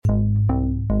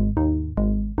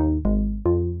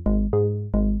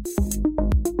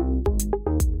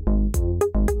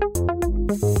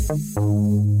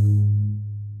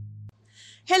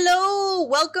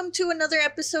welcome to another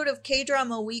episode of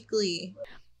Kdrama Weekly,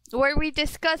 where we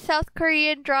discuss South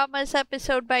Korean dramas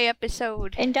episode by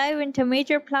episode. And dive into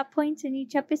major plot points in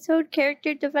each episode,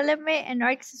 character development, and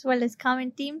arcs, as well as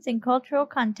common themes and cultural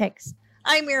context.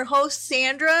 I'm your host,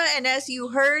 Sandra, and as you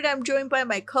heard, I'm joined by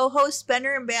my co-hosts,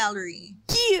 Benner and Valerie.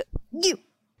 You.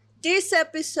 This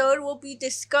episode, we'll be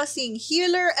discussing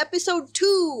Healer Episode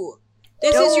 2.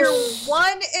 This is your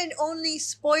one and only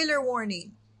spoiler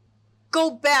warning. Go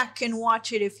back and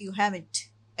watch it if you haven't,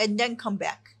 and then come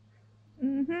back.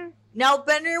 Now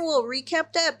Benner will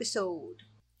recap the episode.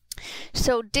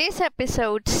 So this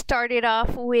episode started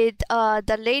off with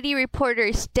the lady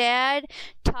reporter's dad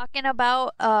talking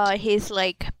about his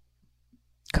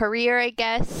career, I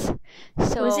guess.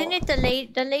 So wasn't it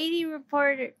the lady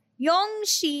reporter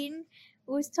Young-shin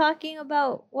was talking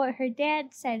about what her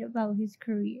dad said about his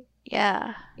career?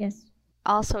 Yeah. Yes.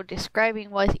 Also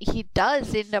describing what he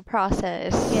does in the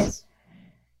process. Yes.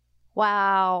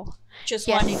 Wow. Just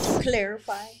wanted to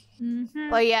clarify.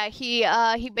 But yeah,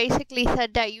 he basically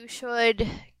said that you should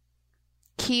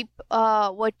keep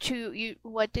what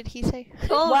did he say?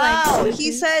 Oh wow.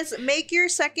 He says make your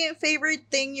second favorite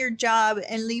thing your job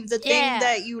and leave the thing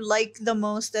that you like the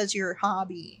most as your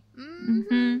hobby.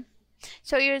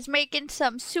 So he was making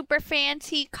some super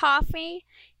fancy coffee.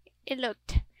 It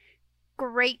looked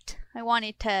great. I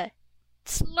wanted to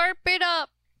slurp it up.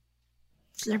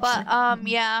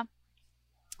 Yeah.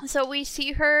 So we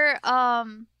see her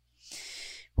as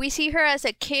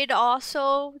a kid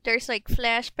also. There's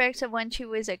flashbacks of when she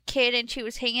was a kid and she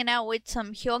was hanging out with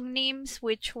some hyungnims,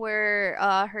 which were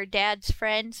her dad's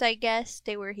friends, I guess.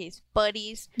 They were his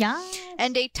buddies. Yeah.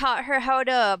 And they taught her how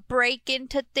to break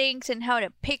into things and how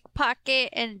to pickpocket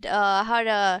and how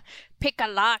to pick a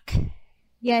lock.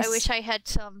 Yes. I wish I had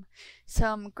some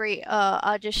great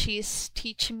ajashis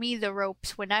teach me the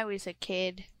ropes when I was a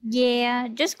kid. Yeah,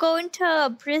 just go into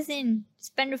a prison,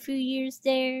 spend a few years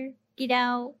there, get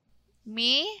out.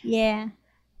 Me? Yeah.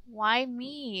 Why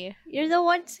me? You're the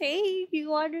one saying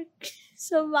you wanted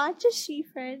some ajashi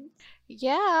friends.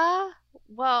 Yeah.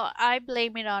 Well, I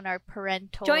blame it on our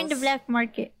parentals. Join the black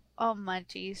market. Oh my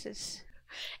Jesus.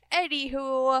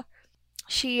 Anywho,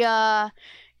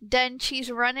 then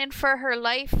she's running for her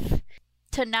life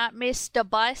to not miss the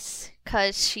bus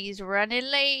because she's running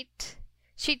late.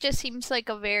 She just seems like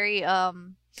a very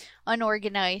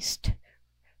unorganized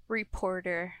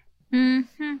reporter.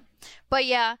 But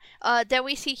yeah, then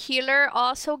we see Healer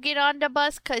also get on the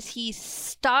bus because he's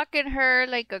stalking her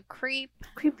like a creep.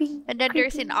 And then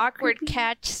there's an awkward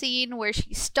catch scene where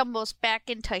she stumbles back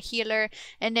into Healer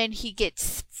and then he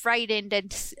gets frightened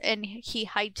and he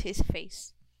hides his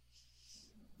face.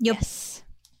 Yep. Yes.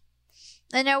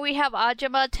 And now we have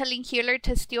Ajima telling Healer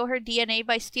to steal her DNA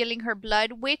by stealing her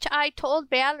blood, which I told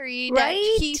Valerie that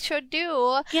he should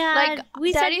do. Yeah,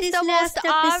 we that said is this the last most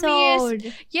episode.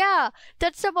 obvious. Yeah,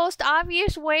 that's the most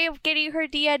obvious way of getting her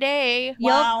DNA.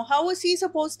 Wow, how was he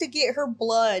supposed to get her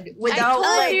blood without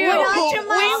what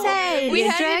Ajima said? We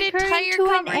had an entire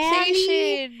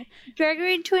conversation. Drag her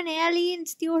into an alley and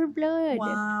steal her blood.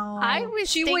 Wow. I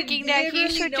was thinking that he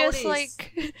should just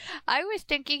I was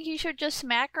thinking he should just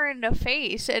smack her in the face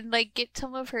and get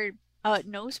some of her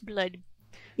nose blood.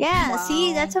 Yeah,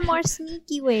 see, that's a more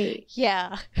sneaky way.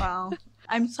 Yeah. Wow.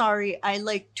 I'm sorry,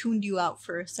 I tuned you out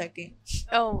for a second.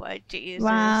 Oh my Jesus.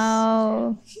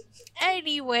 Wow.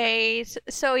 Anyways,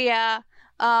 so yeah,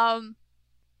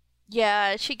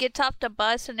 yeah, she gets off the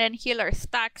bus and then Healer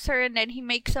stalks her and then he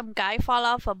makes some guy fall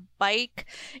off a bike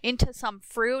into some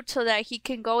fruit so that he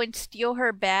can go and steal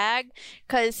her bag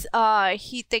because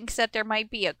he thinks that there might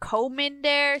be a comb in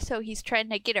there, so he's trying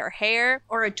to get her hair.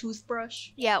 Or a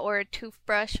toothbrush. Yeah, or a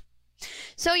toothbrush.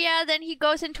 So yeah, then he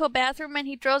goes into a bathroom and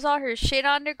he throws all her shit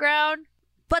on the ground.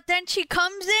 But then she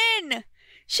comes in!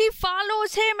 She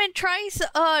follows him and tries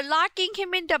locking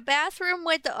him in the bathroom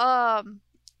with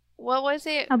what was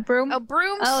it? A broom? A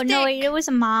broomstick. Oh, no, wait, it was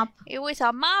a mop. It was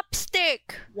a mop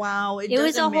stick. Wow, it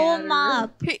was a whole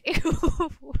mop.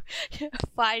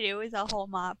 Fine, it was a whole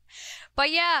mop. But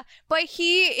yeah, but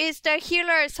he is the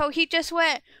healer, so he just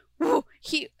went,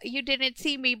 you didn't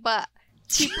see me, but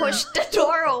he pushed the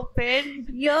door open.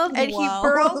 Yup. And he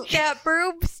broke that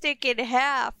broomstick in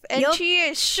half. And she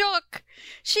is shook.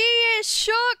 She is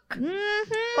shook.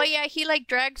 But yeah, he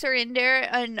drags her in there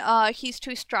and he's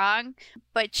too strong.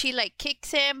 But she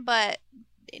kicks him, but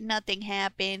nothing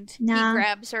happens. Nah. He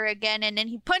grabs her again and then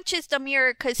he punches the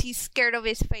mirror because he's scared of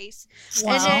his face.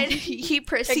 Wow. And then he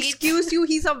proceeds. Excuse you,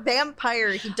 he's a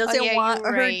vampire. He doesn't want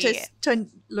her to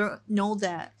know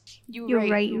that. You're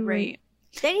right.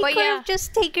 Then he could have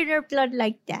just taken her blood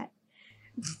like that.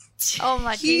 Oh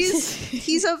my Jesus.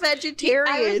 He's a vegetarian.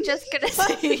 I was just gonna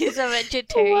say he's a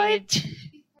vegetarian.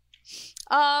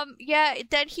 Yeah,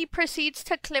 then he proceeds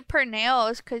to clip her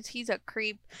nails because he's a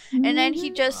creep. And then he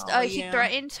just, he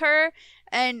threatens her,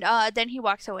 and then he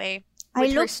walks away. I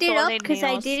looked it up because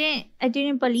I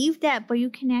didn't believe that, but you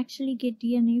can actually get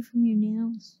DNA from your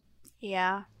nails.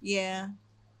 Yeah. Yeah.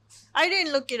 I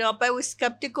didn't look it up. I was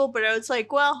skeptical, but I was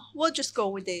like, well, we'll just go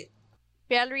with it.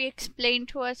 Valerie, explain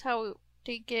to us how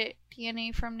they get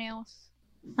DNA from nails.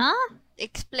 Huh?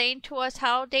 Explain to us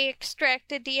how they extract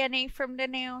the DNA from the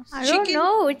nails. I don't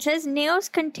know. It says nails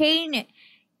contain...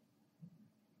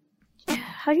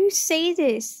 How do you say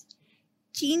this?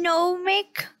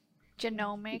 Genomic?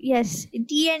 Yes,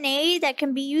 DNA that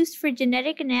can be used for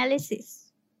genetic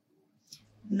analysis.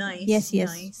 Nice. Yes.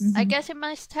 Nice. Mm-hmm. I guess it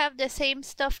must have the same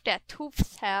stuff that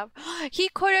tooths have. He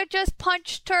could have just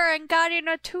punched her and got in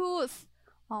a tooth.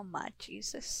 Oh my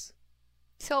Jesus.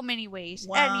 So many ways.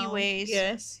 Wow.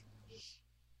 Anyways.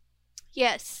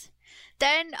 Yes.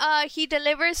 Then he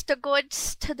delivers the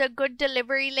goods to the good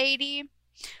delivery lady,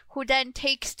 who then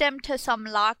takes them to some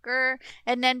locker,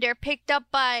 and then they're picked up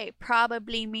by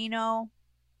probably Muno.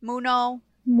 Wow,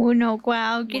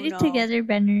 get it together,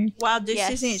 Benner. Wow, this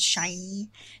isn't shiny.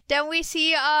 Then we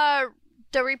see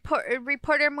the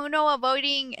reporter Muno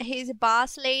avoiding his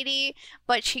boss lady,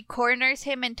 but she corners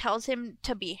him and tells him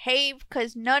to behave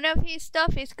because none of his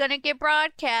stuff is gonna get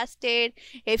broadcasted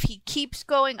if he keeps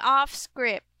going off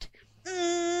script.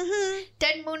 Mm-hmm.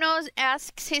 Then Munoz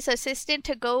asks his assistant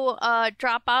to go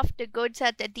drop off the goods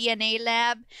at the DNA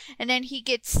lab, and then he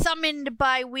gets summoned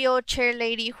by wheelchair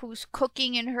lady who's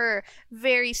cooking in her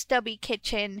very stubby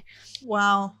kitchen.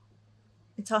 Wow.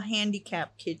 It's a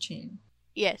handicap kitchen.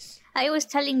 Yes. I was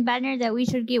telling Banner that we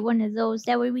should get one of those.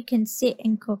 That way we can sit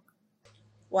and cook.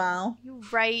 Wow. You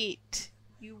right.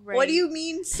 What do you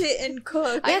mean sit and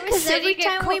cook? Yeah, because every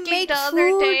time we make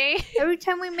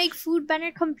food,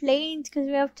 Banner complains because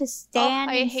we have to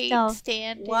stand and hate stuff.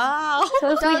 standing. Wow.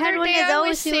 So if we had one of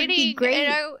those, it would be great.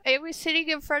 And I was sitting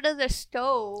in front of the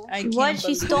stove.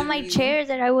 She stole my chair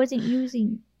that I wasn't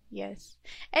using. Yes.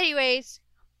 Anyways,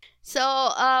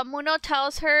 so Muno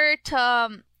tells her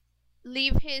to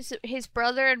leave his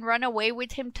brother and run away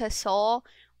with him to Seoul,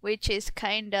 which is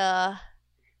kind of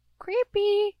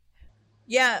creepy.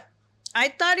 Yeah, I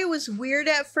thought it was weird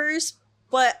at first,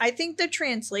 but I think the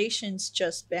translation's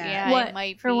just bad. Yeah, it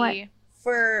might be. What?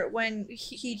 For when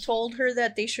he told her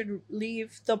that they should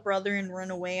leave the brother and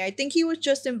run away, I think he was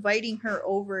just inviting her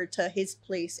over to his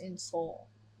place in Seoul.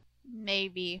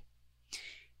 Maybe.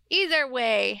 Either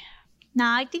way.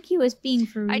 Nah, I think he was being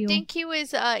for real. I think he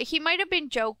was, he might have been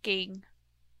joking.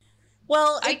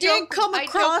 Well, I didn't come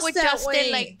across with that Justin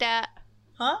way. like that.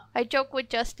 Huh? I joke with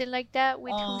Justin like that,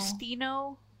 with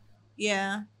Justino.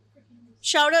 Yeah.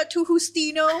 Shout out to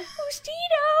Justino.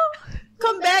 Justino!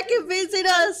 Come back and visit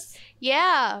us.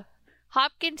 Yeah.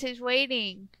 Hopkins is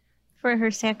waiting. For her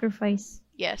sacrifice.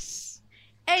 Yes.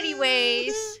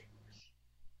 Anyways.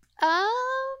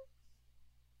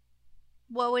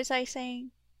 What was I saying?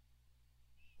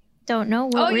 Don't know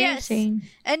what we're saying.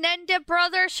 And then the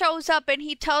brother shows up and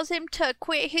he tells him to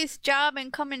quit his job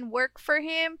and come and work for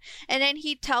him. And then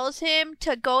he tells him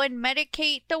to go and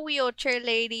medicate the wheelchair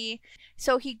lady.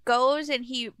 So he goes and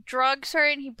he drugs her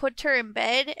and he puts her in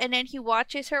bed. And then he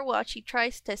watches her while she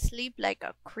tries to sleep like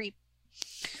a creep.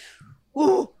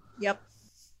 Ooh. Yep.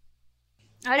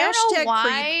 I don't know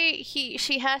why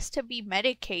she has to be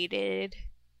medicated.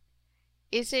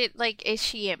 Is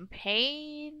she in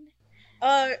pain?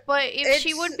 But if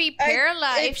she would be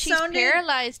paralyzed, if she's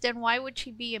paralyzed, then why would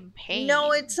she be in pain?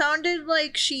 No, it sounded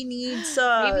like she needs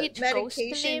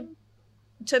medication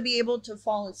to be able to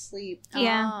fall asleep.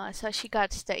 Yeah. So she got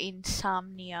the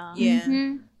insomnia. Yeah.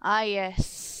 Mm-hmm.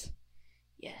 Yes.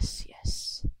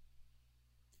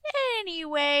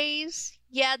 Anyways,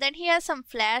 yeah, then he has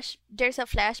there's a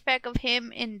flashback of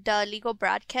him in the legal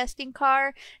broadcasting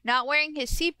car, not wearing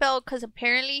his seatbelt because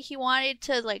apparently he wanted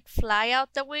to, fly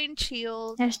out the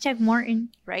windshield. Hashtag Morton.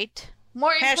 Right?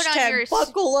 Morton, hashtag put on your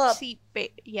buckle up.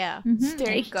 Yeah. Mm-hmm.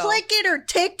 There you go. Click it or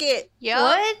ticket. Yep.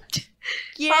 What?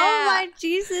 Yeah. Oh my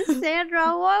Jesus,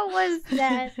 Sandra, what was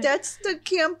that? That's the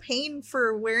campaign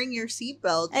for wearing your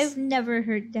seatbelts. I've never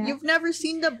heard that. You've never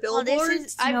seen the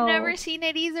billboards? I've never seen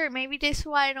it either. Maybe this is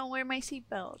why I don't wear my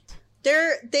seatbelt.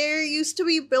 There used to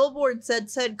be billboards that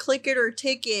said click it or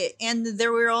ticket, and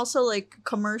there were also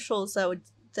commercials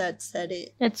that said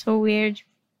it. That's so weird.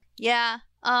 Yeah.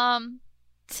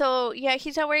 So yeah,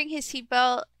 he's not wearing his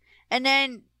seatbelt, and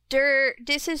then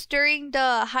this is during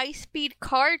the high-speed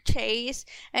car chase,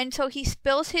 and so he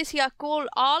spills his Yakult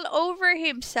all over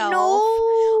himself. No.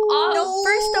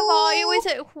 First of all, it was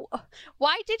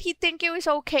why did he think it was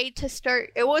okay to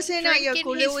start? It wasn't a drinking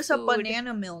Yakult, his it was a food?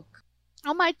 banana milk.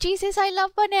 Oh my Jesus, I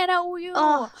love banana uyu.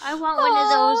 Oh, I want one of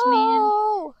those,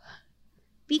 man.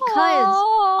 Because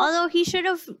although he should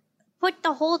have put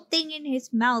the whole thing in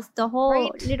his mouth, the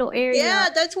whole little area. Yeah,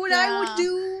 that's what I would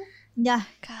do. Yeah.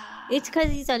 God. It's because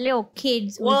he's a little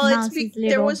kid. So Well, his it's mouth is there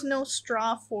little. was no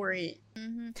straw for it.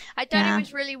 I thought it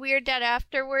was really weird that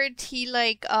afterwards he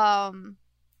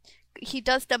he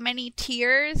does the many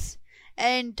tears,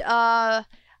 and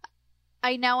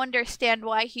I now understand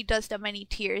why he does the many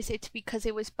tears. It's because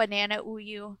it was banana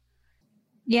uyu.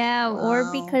 Yeah, or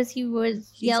Wow. because he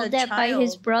was He's yelled a at by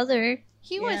his child. brother.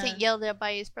 He Yeah. wasn't yelled at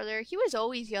by his brother. He was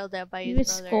always yelled at by He his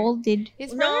was brother. scolded.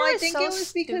 His No, brother I was think so it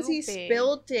was because he stupid.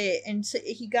 spilled it and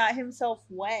he got himself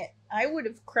wet. I would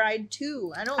have cried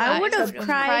too. I don't. I like would have someone-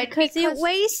 cried because it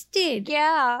wasted.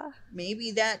 Yeah.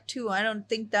 Maybe that too. I don't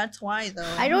think that's why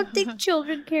though. I don't think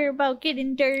children care about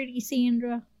getting dirty,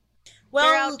 Sandra.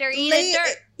 Well, out there eating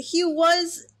dirt. he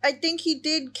was. I think he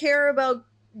did care about,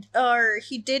 or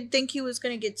he did think he was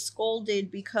gonna get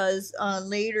scolded because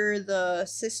later the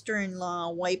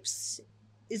sister-in-law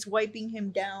is wiping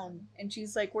him down, and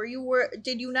she's like,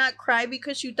 did you not cry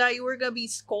because you thought you were gonna be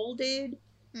scolded?"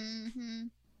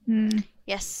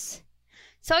 Yes.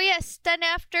 So yes, then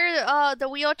after the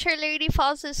wheelchair lady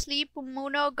falls asleep,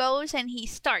 Muno goes and he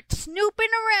starts snooping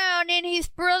around in his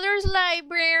brother's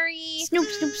library. Snoop,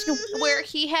 snoop, snoop. Where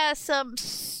he has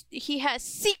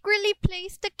secretly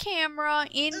placed the camera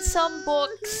in some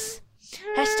books.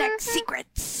 Hashtag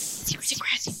secrets.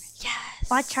 Secrets. Yes.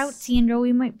 Watch out, Sandra.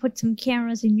 We might put some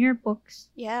cameras in your books.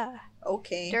 Yeah.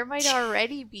 Okay. There might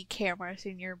already be cameras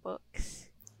in your books.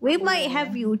 We might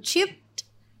have you chipped.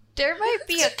 There might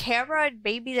be a camera in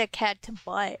Baby the Cat's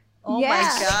butt. Oh Yeah.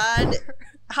 my god.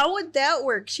 How would that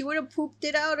work? She would have pooped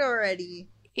it out already.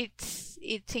 It's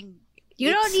in. You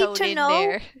it's don't need sewed to in know.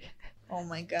 there. Oh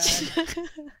my god.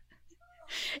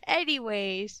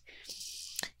 Anyways,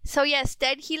 so yes,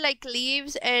 then he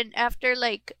leaves, and after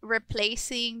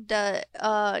replacing the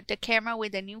camera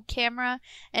with a new camera,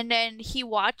 and then he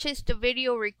watches the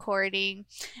video recording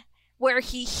where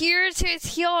he hears his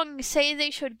Hyung say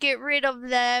they should get rid of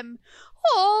them.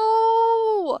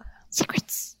 Oh,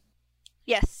 Secrets.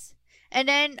 yes. And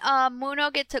then Muno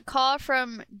gets a call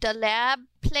from the lab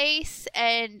place,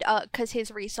 and because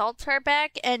his results are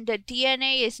back, and the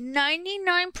DNA is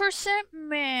 99%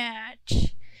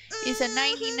 match. Is a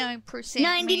 99%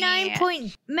 99 match.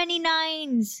 point many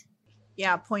nines.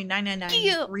 Yeah, 0.999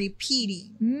 Yeah.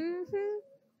 repeating. Mm-hmm.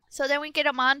 So then we get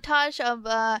a montage of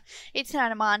it's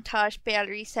not a montage,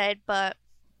 Valerie said, but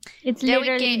It's Then we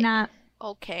literally get- not.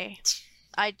 okay.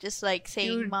 I just like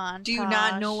saying montage. Do you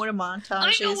not know what a montage I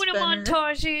is? know what a Benner?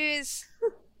 montage is.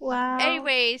 Wow.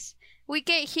 Anyways, we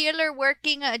get Healer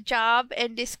working a job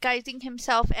and disguising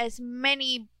himself as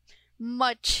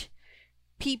much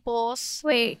peoples.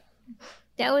 Wait,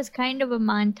 that was kind of a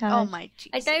montage. Oh my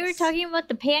Jesus. I thought you were talking about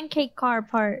the pancake car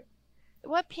part.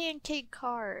 What pancake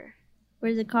car?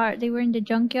 Where's the car? They were in the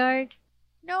junkyard.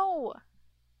 No.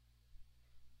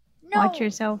 No. Watch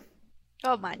yourself.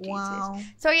 Oh my Jesus. Wow.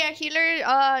 So yeah,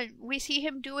 Healer, we see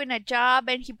him doing a job,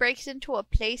 and he breaks into a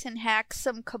place and hacks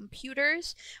some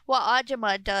computers. Well,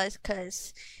 Ajima does,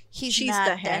 because she's not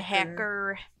the the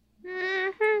hacker.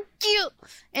 hacker.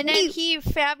 And then he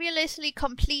fabulously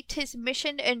completes his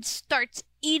mission and starts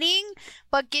eating,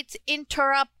 but gets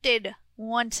interrupted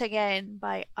once again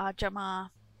by Ajima.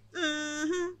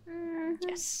 Mm-hmm.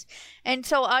 Yes. And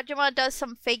so Ajima does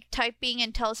some fake typing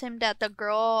and tells him that the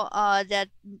girl that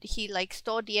he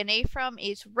stole DNA from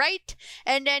is right,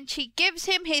 and then she gives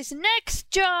him his next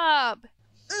job.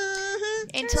 Mm-hmm.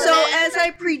 And So, then- as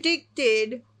I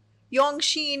predicted,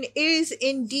 Yongshin is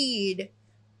indeed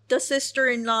the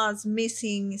sister-in-law's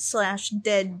missing /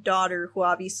 dead daughter, who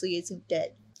obviously isn't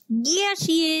dead. Yeah,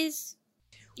 she is.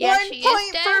 Yeah, 1 she is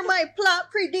point dead. for my plot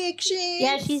prediction.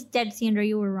 Yeah, she's dead, Sandra.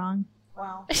 You were wrong.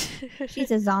 Wow.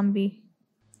 She's a zombie.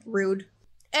 Rude.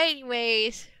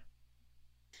 Anyways.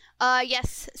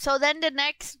 Yes. So then the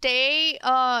next day,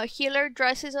 Healer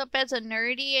dresses up as a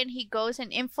nerdy and he goes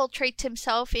and infiltrates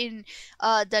himself in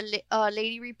the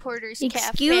lady reporter's cafe.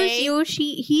 Excuse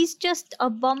you, he's just a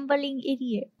bumbling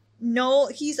idiot. No,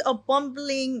 he's a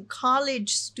bumbling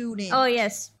college student. Oh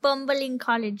yes, bumbling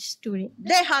college student.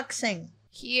 Daehakseng.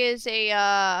 He is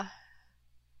a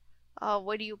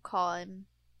what do you call him?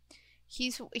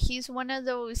 He's one of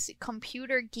those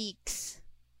computer geeks.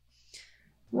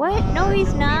 What? No,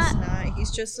 he's No, not. He's not. He's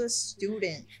just a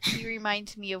student. He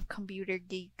reminds me of computer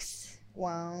geeks.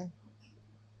 Wow.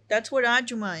 That's what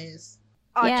Ajuma is.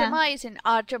 Ajuma is an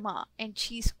Ajuma, and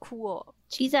she's cool.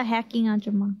 She's a hacking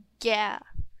Ajuma. Yeah.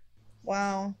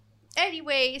 Wow.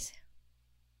 Anyways,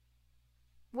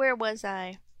 where was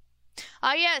I?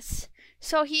 Yes.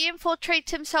 So he infiltrates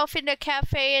himself in the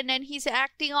cafe, and then he's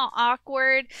acting all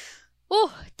awkward. Ooh,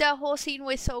 that whole scene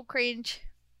was so cringe.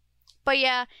 But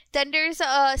yeah, then there's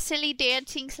a silly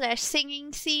dancing /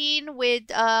 singing scene with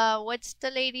what's the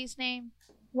lady's name?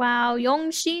 Wow,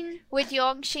 Yongshin. With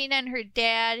Yongshin and her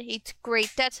dad. It's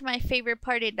great. That's my favorite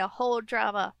part in the whole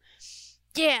drama.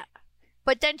 Yeah.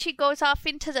 But then she goes off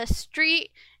into the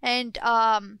street, and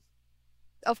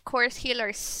of course,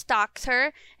 Healer stalks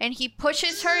her, and he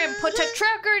pushes her and puts a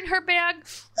tracker in her bag.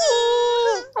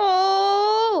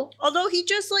 Oh! Although he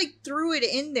just like threw it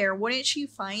in there, wouldn't she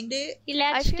find it? He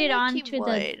latched it onto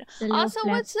the Also,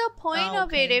 what's the point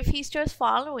of it okay. if he's just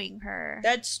following her?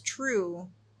 That's true.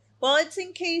 Well, it's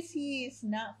in case he's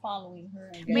not following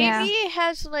her, I guess. Maybe it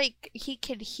has like he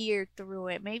can hear through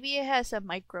it. Maybe it has a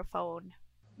microphone.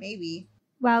 Maybe.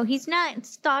 Wow, he's not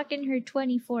stalking her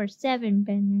 24/7,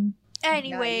 Benner.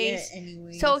 Anyways,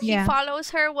 anyways. so he Yeah.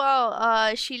 follows her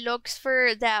while she looks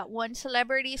for that one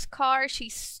celebrity's car.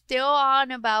 She's still on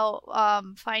about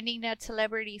finding that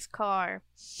celebrity's car.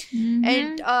 Mhm.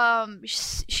 And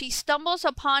she stumbles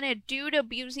upon a dude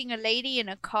abusing a lady in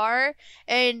a car,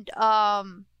 and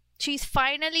she's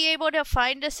finally able to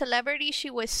find the celebrity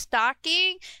she was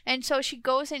stalking, and so she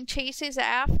goes and chases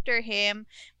after him,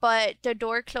 but the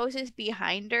door closes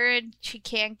behind her and she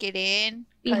can't get in.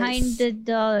 Behind the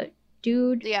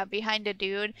dude. Yeah, behind the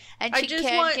dude, and I she just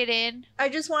can't want- get in. I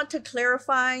just want to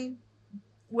clarify,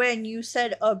 when you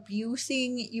said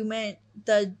abusing, you meant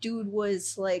the dude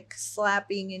was like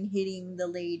slapping and hitting the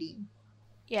lady.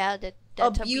 Yeah, that's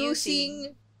abusing.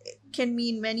 Abusing can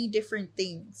mean many different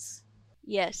things.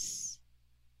 Yes,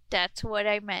 that's what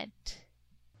I meant.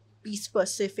 Be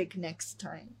specific next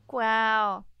time.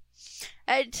 Wow.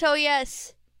 And so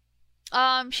yes,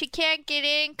 she can't get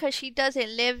in because she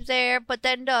doesn't live there. But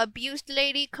then the abused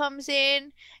lady comes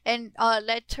in and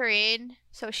lets her in.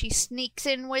 So she sneaks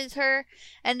in with her,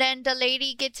 and then the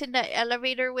lady gets in the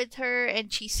elevator with her,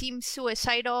 and she seems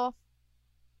suicidal.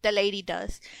 The lady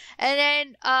does, and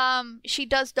then she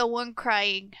does the one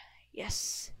crying.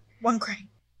 Yes. One cry.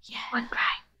 Yeah. One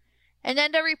cry. And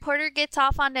then the reporter gets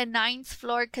off on the 9th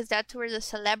floor because that's where the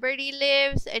celebrity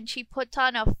lives, and she puts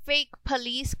on a fake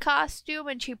police costume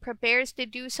and she prepares to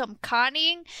do some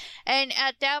conning. And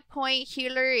at that point,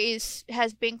 Healer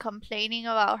has been complaining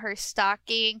about her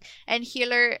stalking, and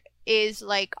Healer is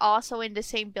like also in the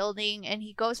same building, and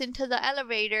he goes into the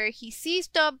elevator. He sees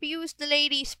the abused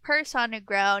lady's purse on the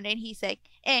ground, and he's like,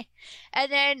 eh.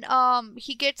 And then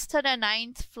he gets to the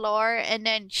 9th floor, and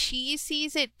then she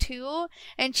sees it too,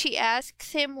 and she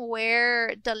asks him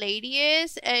where the lady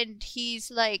is, and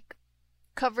he's like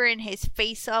covering his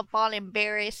face up, all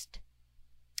embarrassed.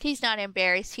 He's not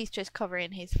embarrassed, he's just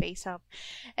covering his face up.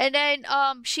 And then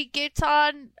she gets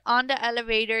on the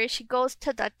elevator. She goes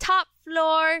to the top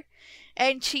floor,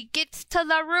 and she gets to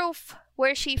the roof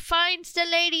where she finds the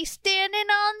lady standing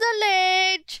on the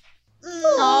ledge.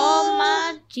 Oh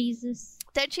my Jesus.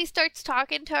 Then she starts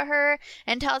talking to her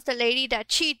and tells the lady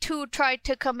that she too tried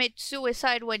to commit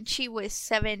suicide when she was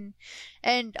 7.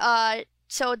 And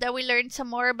so then we learn some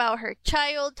more about her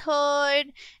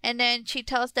childhood, and then she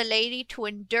tells the lady to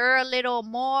endure a little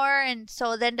more, and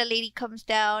so then the lady comes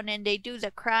down and they do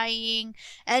the crying,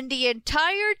 and the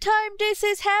entire time this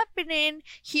is happening,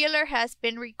 Healer has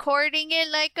been recording it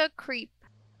like a creep.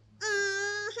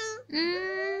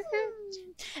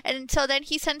 And so then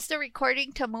he sends the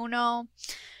recording to Muno,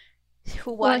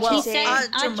 who watches he it.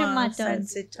 said Ajuma does.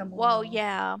 sends it to Momo. Well,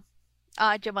 yeah,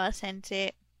 Ajuma sends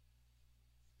it.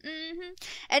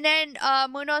 And then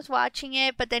Muno's watching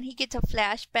it, but then he gets a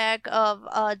flashback of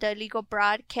the illegal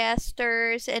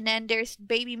broadcasters, and then there's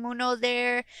baby Muno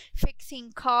there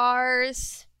fixing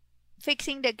cars,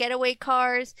 fixing the getaway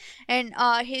cars, and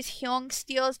his Hyung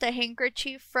steals the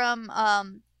handkerchief from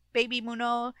baby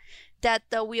Muno that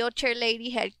the wheelchair lady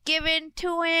had given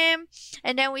to him,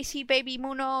 and then we see baby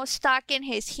Muno stalking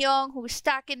his Hyung, who's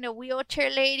stalking the wheelchair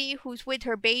lady who's with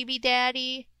her baby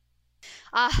daddy.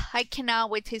 I cannot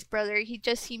with his brother. He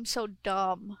just seems so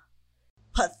dumb.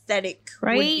 Pathetic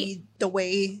Right? would be the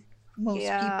way most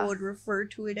Yeah. people would refer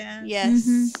to it as. Yes.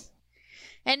 Mhm.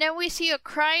 And then we see a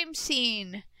crime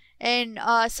scene, and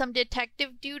some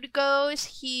detective dude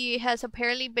goes. He has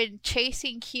apparently been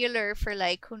chasing Healer for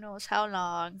like who knows how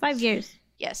long. 5 years.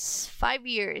 Yes, 5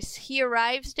 years. He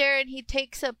arrives there and he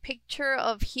takes a picture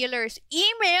of Healer's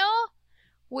email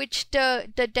which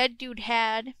the dead dude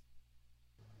had.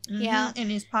 Yeah. In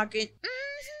his pocket.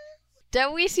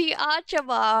 Then we see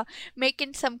Ajama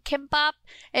making some kimbap,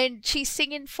 and she's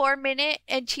singing 4 Minute,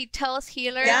 and she tells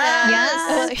Healer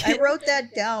that... I wrote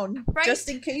that down. Right. Just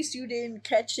in case you didn't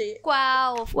catch it.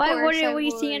 Wow, of Why course wouldn't I we,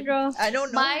 would. Sandra? I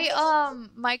don't know.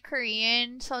 My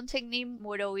Korean Sontek name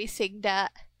would always sing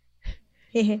that.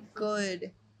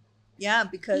 Good. Yeah,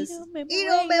 because...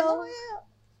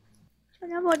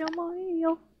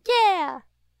 Yeah!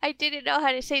 I didn't know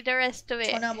how to say the rest of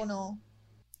it. Chonabono.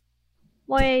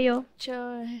 뭐예요?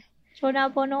 Jo-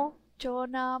 전화번호?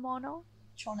 Jonamono?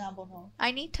 Chonabono.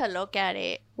 I need to look at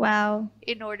it Wow.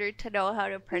 in order to know how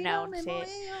to pronounce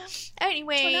it.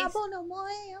 Anyways,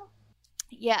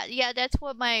 yeah, that's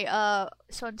what my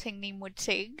Sontek name would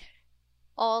sing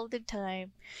all the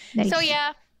time. Nice. So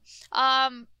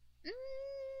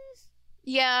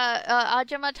yeah,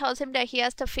 Ajama tells him that he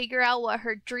has to figure out what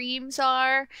her dreams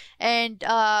are, and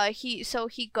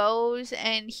he goes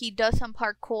and he does some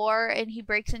parkour and he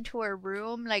breaks into her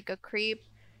room like a creep.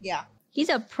 Yeah. He's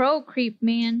a pro creep,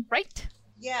 man. Right?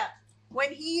 Yeah.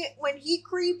 When he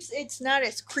creeps, it's not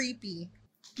as creepy.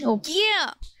 Nope.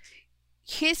 Yeah.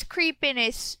 His creeping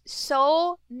is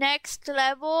so next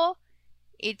level,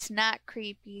 it's not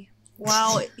creepy.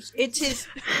 Wow, it's his...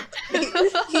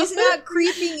 he's not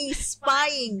creeping, he's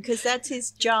spying, because that's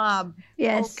his job.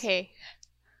 Yes. Okay.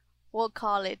 We'll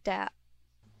call it that.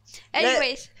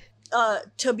 Anyways.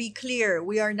 To be clear,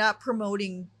 we are not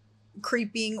promoting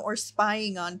creeping or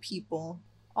spying on people.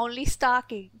 Only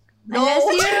stalking. No.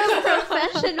 Unless you're a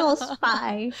professional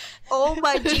spy. Oh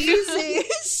my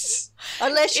Jesus!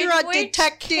 Unless you're In a which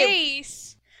detective.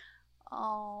 Case...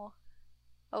 Oh.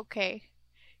 Okay.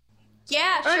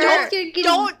 Yeah, Or sure. unless you're getting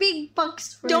Don't- big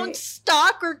bucks for Don't it.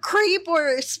 stalk or creep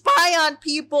or spy on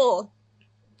people.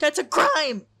 That's a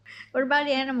crime. What about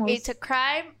animals? It's a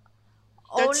crime.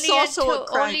 That's Only also a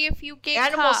crime. Only if you get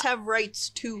Animals caught. have rights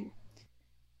too.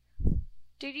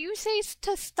 Did you say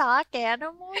to stalk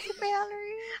animals,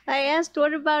 Valerie? I asked,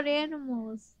 what about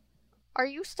animals? Are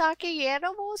you stalking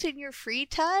animals in your free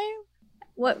time?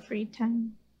 What free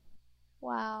time?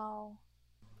 Wow.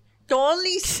 The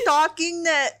only stalking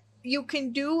that you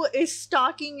can do is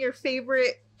stalking your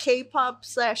favorite K-pop /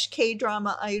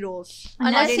 Kdrama idols.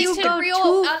 Unless Unless you it's go in real,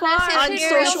 too unless far it's on in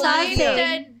social real life, media.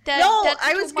 then No, that's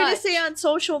I was too gonna much. say on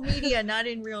social media, not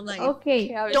in real life. Okay.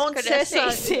 Okay, I was Don't gonna say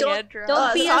say don't- Sandra.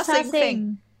 Don't be sassing assassin.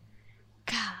 thing.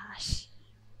 Gosh.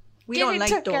 We Get don't it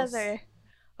like together. those.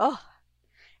 Oh.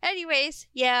 Anyways,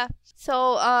 yeah.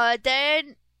 So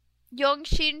then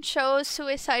Yongshin shows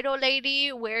Suicidal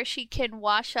Lady where she can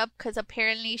wash up because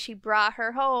apparently she brought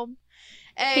her home.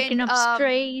 And, Picking up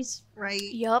strays. Right.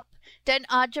 Yup. Then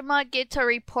Ajima gets a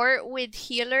report with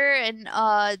Healer and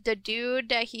the dude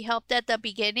that he helped at the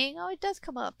beginning. Oh, it does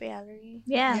come up, Valerie.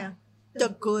 Yeah. Yeah. The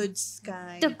goods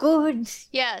guy. The goods.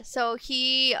 Yeah, so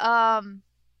he yeah,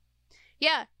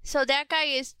 so that guy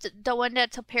is the one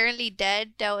that's apparently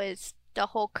dead. That was the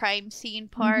whole crime scene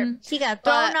part. Mhm. He got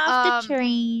thrown But, off the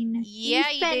train. yeah,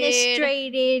 He's he did.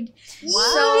 fenestrated.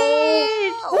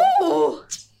 So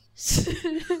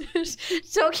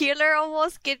so Healer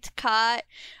almost gets caught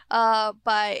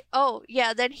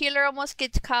then Healer almost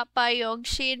gets caught by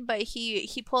Yongshin, but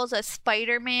he pulls a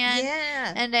Spider-Man.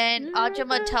 Yeah. And then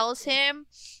Ajima tells him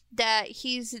that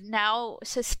he's now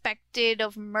suspected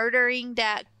of murdering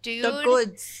that dude. The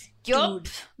goods. Yup,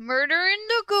 Dude. murdering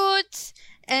the goods.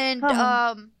 And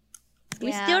Oh. We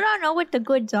yeah. still don't know what the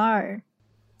goods are.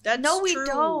 That's No, we true.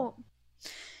 don't.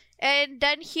 And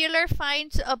then Healer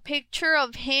finds a picture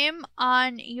of him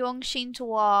on Yongshin's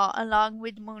wall along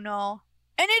with Muno.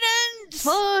 And it ends!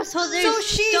 Oh, so there's So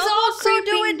she's double also creeping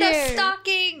doing there. the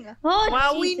stalking. Oh,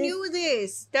 Wow, we Jesus. knew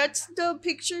this. That's the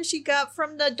picture she got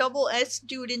from the double S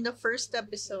dude in the first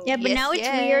episode. Yeah, but Yes, now it's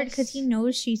weird yes. because he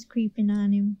knows she's creeping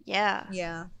on him. Yeah.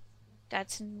 Yeah.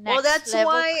 That's next that's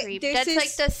level why creep. this That's is-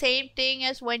 like the same thing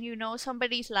as when you know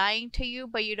somebody's lying to you,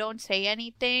 but you don't say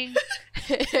anything,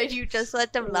 and you just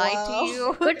let them lie Wow. to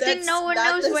you. Good thing That's no one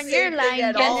not knows the when same you're thing lying,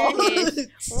 at all. Jenner.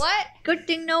 What? Good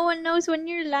thing no one knows when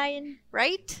you're lying.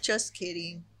 Right? Just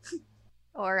kidding.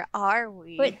 Or are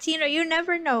we? But Tina, you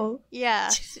never know. Yeah.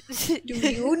 Do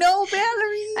you know,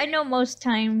 Valerie? I know most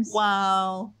times.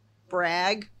 Wow.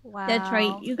 Brag. Wow. That's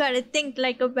right. You gotta think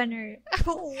like a Benner.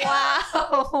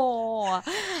 Wow.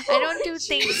 I don't do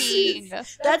thinking.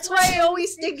 That's why I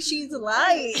always think she's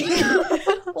lying.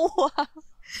 Wow.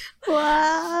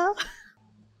 Wow.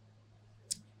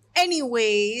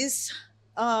 Anyways,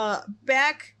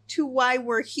 back to why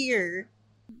we're here.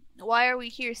 Why are we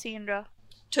here, Sandra?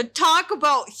 To talk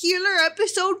about Healer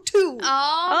episode 2. Oh,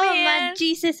 Oh man. my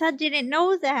Jesus, I didn't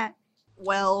know that.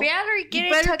 Well, Better get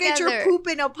you better it get together. your poop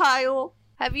in a pile.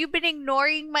 Have you been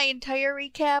ignoring my entire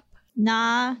recap?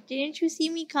 Nah, didn't you see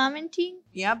me commenting?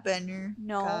 Yeah, Benner.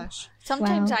 No. Gosh.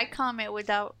 Sometimes Wow. I comment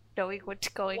without knowing what's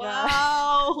going on.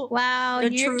 Wow. Wow,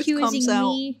 The you're truth comes accusing out.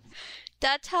 me.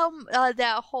 That's how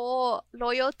that whole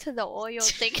loyal to the oil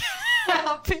thing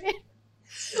happened.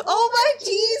 Oh my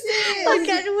Jesus!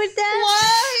 Again with that?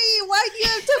 Why? Why do you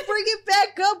have to bring it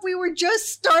back up? We were just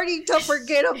starting to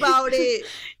forget about it.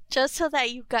 Just so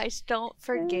that you guys don't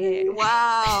forget.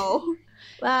 Wow.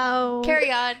 Wow. Carry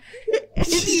on.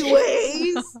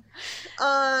 Anyways,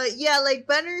 yeah, like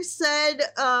Benner said,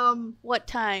 What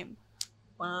time?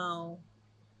 wow.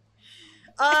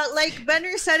 Like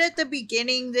Benner said at the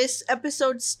beginning, this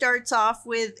episode starts off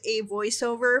with a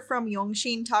voiceover from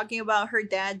Yongshin talking about her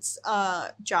dad's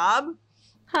job.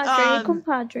 Padre,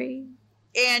 compadre.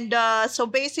 And so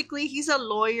basically he's a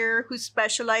lawyer who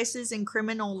specializes in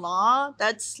criminal law.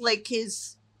 That's like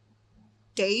his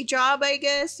day job, I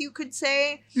guess you could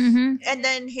say. Mm-hmm. And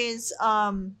then his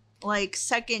like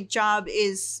second job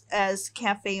is as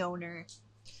cafe owner.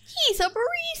 He's a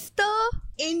barista.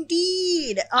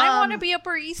 Indeed. I want to be a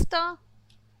barista.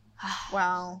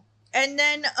 Wow. And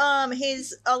then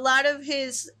a lot of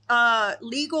his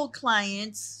legal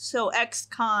clients, so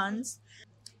ex-cons,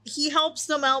 he helps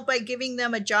them out by giving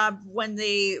them a job when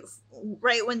they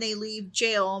leave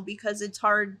jail, because it's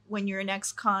hard when you're an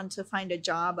ex-con to find a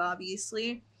job,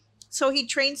 obviously. So he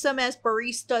trains them as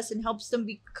baristas and helps them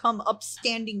become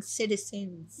upstanding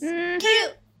citizens.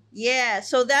 Mm-hmm. Yeah,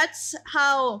 so that's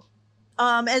how,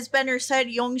 as Benner said,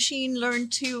 Yongshin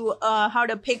learned to how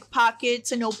to pick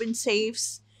pockets and open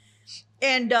safes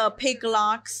and pick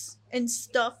locks and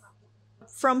stuff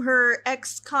from her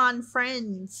ex-con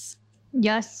friends.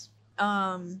 Yes.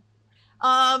 And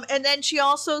then she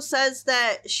also says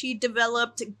that she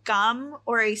developed gam,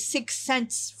 or a sixth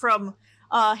sense, from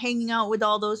hanging out with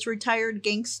all those retired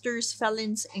gangsters,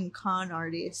 felons, and con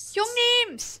artists.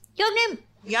 Hyungnims. Hyungnim.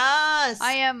 Yes.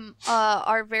 I am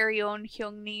our very own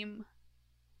Hyungnim.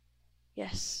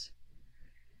 Yes.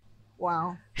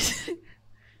 Wow.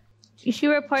 She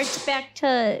reports back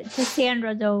to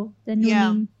Sandra though. The new Yeah.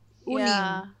 name.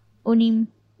 Yeah. Unim.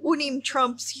 Unim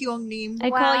trumps Hyungnim. I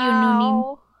call you Nunim.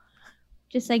 Wow.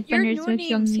 Just like You're Bender's with Nunim,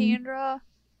 Hyungnim. Sandra.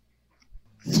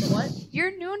 What?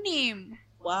 You're Nunim.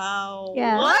 Wow.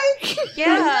 Yeah. What?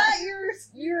 Yeah. I'm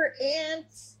not your aunt.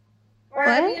 Or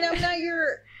I What? mean, I'm not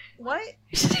your what?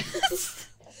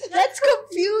 That's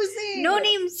confusing. No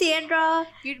name Sandra.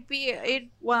 You'd be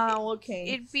Wow. Okay.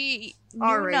 it'd be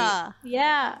All Nuna. right.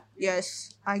 Yeah.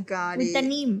 Yes, I got With it. the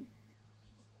name.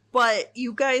 But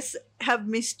you guys have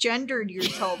misgendered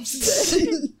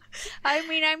yourselves. I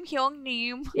mean, I'm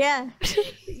Hyungnim. Yeah.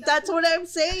 That's what I'm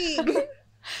saying.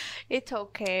 It's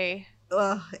okay.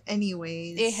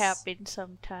 Anyways, It happens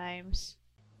sometimes.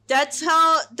 That's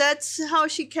how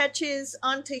she catches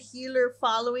onto Healer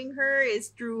following her, is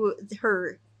through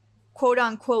her quote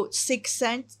unquote sixth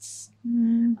sense.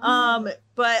 Mm-hmm.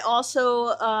 But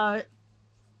also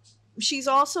she's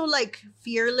also like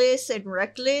fearless and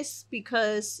reckless,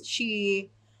 because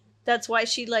that's why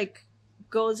she like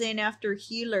goes in after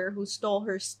Healer, who stole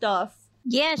her stuff.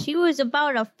 Yeah, she was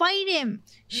about to fight him.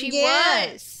 She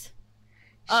Yeah. was.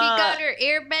 She got her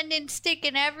airbending stick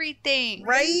and everything.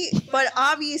 Right? But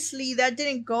obviously that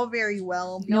didn't go very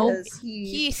well, Nope. because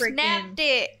He snapped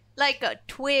it like a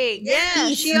twig. Yeah,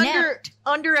 He she snapped.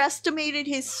 underestimated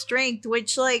his strength,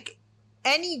 which like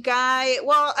any guy,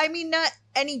 well, I mean not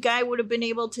any guy would have been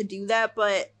able to do that,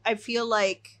 but I feel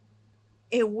like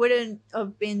it wouldn't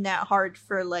have been that hard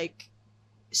for like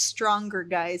stronger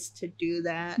guys to do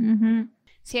that. Mm-hmm.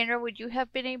 Sandra, would you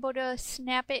have been able to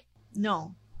snap it?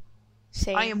 No,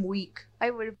 Same. I am weak.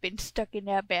 I would have been stuck in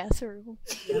that bathroom.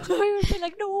 I would have been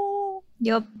like, no.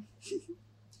 Yup.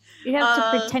 You have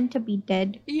to pretend to be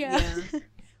dead. Yeah.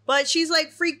 But she's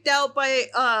like freaked out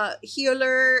by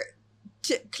Healer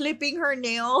clipping her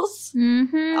nails.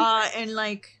 Mm-hmm. And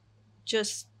like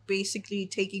just basically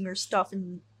taking her stuff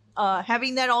and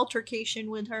having that altercation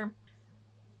with her,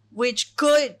 which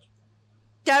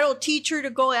that'll teach her to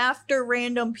go after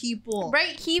random people.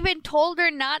 Right, he even told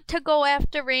her not to go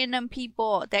after random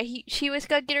people, that she was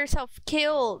gonna get herself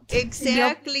killed.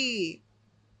 Exactly.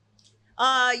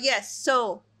 Yes,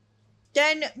 so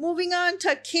then moving on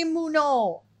to Kim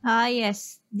Muno. Ah,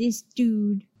 yes. This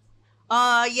dude.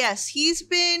 Yes, he's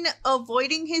been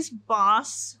avoiding his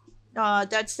boss.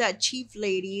 That's that chief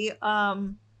lady.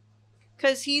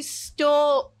 Because he's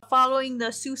still following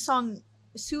the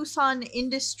Susan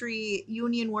Industry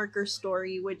union worker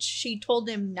story, which she told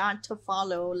him not to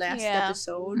follow last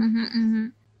episode. Mm-hmm, mm-hmm.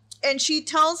 And she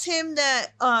tells him that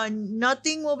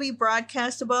nothing will be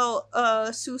broadcast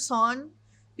about Susan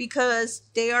because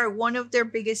they are one of their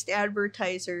biggest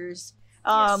advertisers.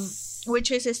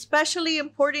 Which is especially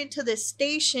important to the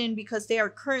station because they are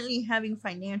currently having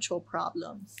financial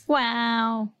problems.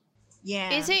 Wow. Yeah.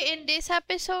 Is it in this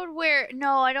episode where...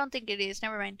 No, I don't think it is.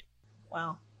 Never mind.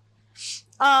 Wow.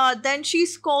 Then she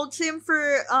scolds him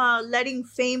for letting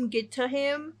fame get to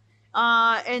him.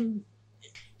 And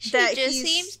She that just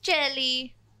seems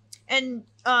jelly. And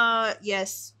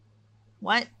yes.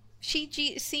 What? She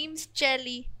seems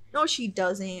jelly. No, she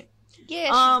doesn't.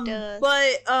 Yeah, she does.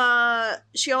 But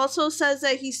she also says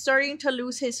that he's starting to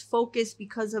lose his focus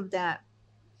because of that.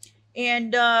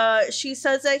 And she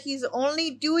says that he's only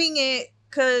doing it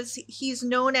because he's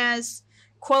known as,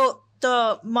 quote,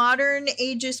 the modern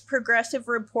age's progressive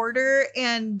reporter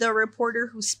and the reporter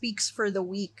who speaks for the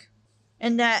weak.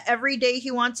 And that every day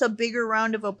he wants a bigger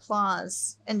round of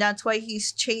applause. And that's why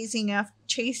he's chasing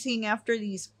after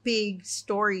these big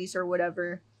stories or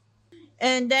whatever.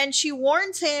 And then she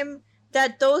warns him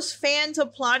that those fans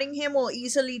applauding him will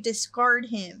easily discard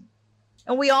him.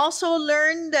 And we also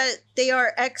learn that they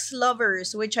are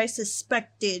ex-lovers, which I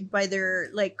suspected by their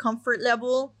like comfort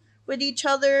level with each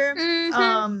other.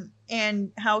 Mm-hmm.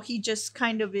 And how he just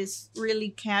kind of is really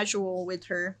casual with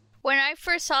her. When I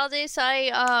first saw this,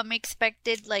 I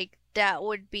expected like that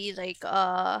would be like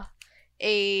a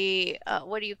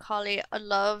what do you call it? A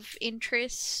love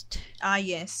interest.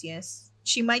 Yes.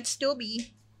 She might still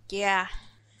be. Yeah.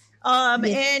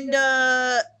 And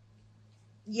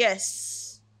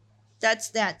yes. That's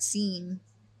that scene.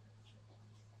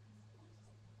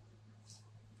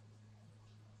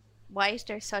 Why is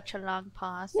there such a long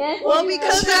pause? Well,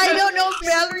 because I don't know if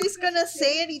Valerie's gonna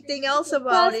say anything else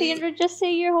about it. Sandra, just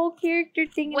say your whole character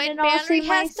thing When and then I'll say Valerie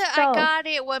my has to, stuff. I got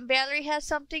it. When Valerie has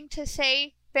something to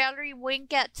say, Valerie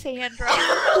wink at Sandra.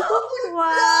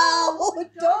 Wow. No,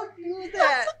 don't do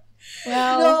that.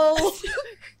 Well, No. do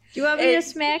you want me to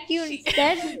smack you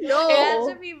instead? No. It has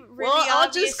to be really Well, I'll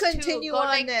obvious, just continue too. Go on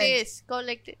like then. this. Go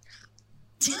like this.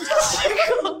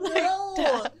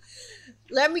 No.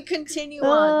 Let me continue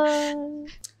on.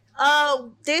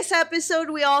 This episode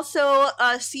we also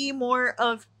see more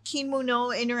of King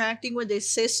Muno interacting with his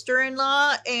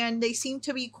sister-in-law, and they seem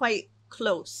to be quite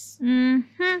close.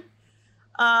 Mm-hmm.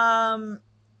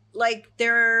 Like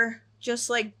they're just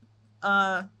like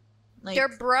They're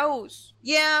bros.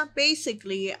 yeah,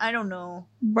 basically. I don't know.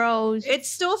 Bros. It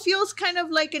still feels kind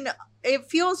of like it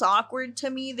feels awkward to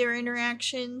me, their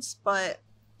interactions, but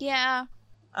Yeah.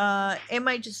 it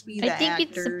might just be the I think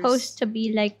actors. it's supposed to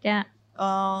be like that.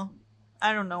 I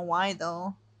don't know why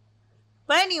though.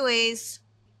 But anyways,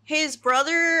 his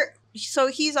brother, so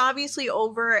he's obviously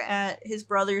over at his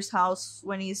brother's house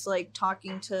when he's like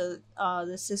talking to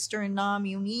the sister-in-law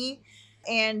Muni,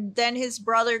 and then his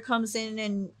brother comes in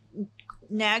and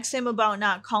nags him about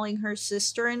not calling her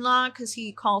sister-in-law because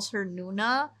he calls her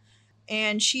Nuna,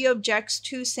 and she objects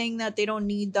to, saying that they don't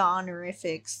need the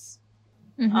honorifics.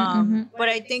 But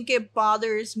I think it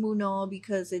bothers Muno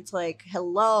because it's like,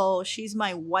 hello, she's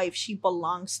my wife, she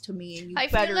belongs to me, and you I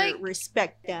feel better like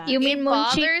respect that. You mean It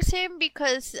Moonchi? bothers him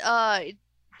because I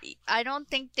don't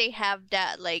think they have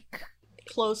that like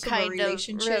Close of a kind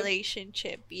relationship. of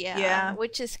relationship. Yeah. Yeah.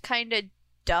 Which is kind of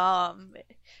dumb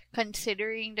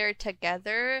considering they're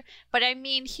together. But I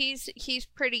mean, he's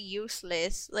pretty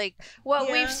useless. Like what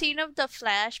Yeah. we've seen of the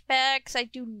flashbacks, I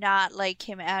do not like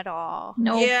him at all.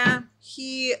 No. Yeah,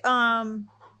 he well,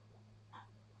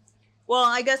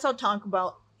 I guess I'll talk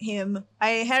about him. I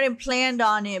hadn't planned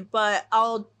on it, but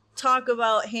I'll talk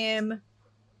about him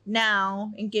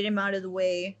now and get him out of the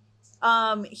way.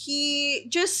 He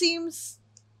just seems,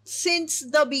 since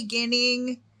the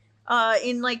beginning,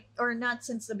 in like, or not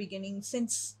since the beginning,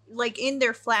 since like in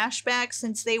their flashbacks,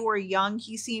 since they were young,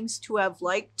 he seems to have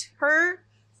liked her,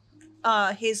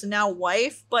 his now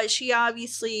wife, but she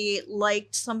obviously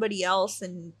liked somebody else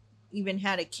and even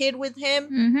had a kid with him.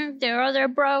 Mm-hmm. Their other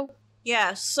bro.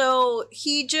 Yeah, so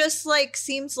he just like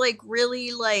seems like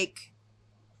really like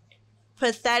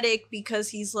pathetic because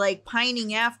he's like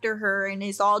pining after her and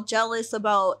is all jealous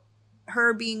about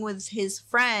her being with his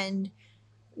friend,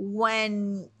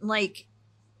 when like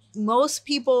most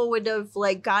people would have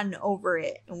like gotten over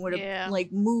it and would have Yeah.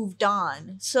 like moved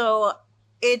on. So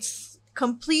it's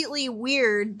completely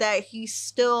weird that he's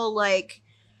still like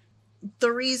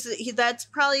the reason that's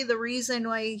probably the reason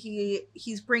why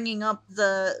he's bringing up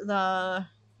the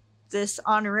this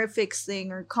honorifics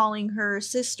thing or calling her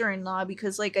sister-in-law,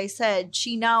 because like I said,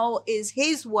 she now is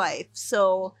his wife,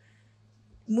 so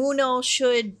Muno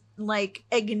should like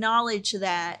acknowledge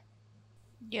that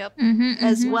Yep.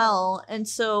 as well. And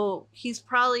so he's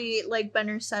probably, like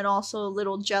Benner said, also a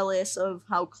little jealous of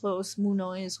how close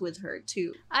Muno is with her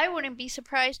too. I wouldn't be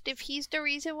surprised if he's the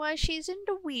reason why she's in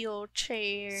the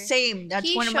wheelchair. Same.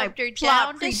 That's one of my shoved her plot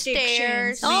down the predictions.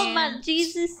 stairs. Oh my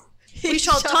Jesus. We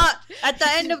shall talk at the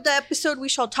end of the episode. We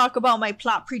shall talk about my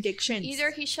plot predictions.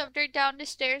 Either he shoved her down the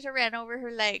stairs or ran over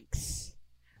her legs.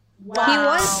 Wow. He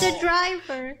was the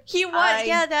driver. He was.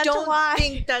 I That's don't why.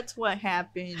 think that's what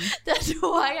happened. That's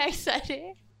why I said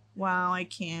it. Wow, I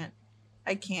can't.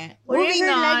 Wouldn't Moving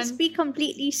her on. legs be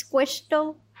completely squished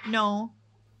though? No.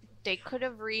 They could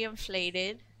have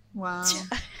reinflated. Wow.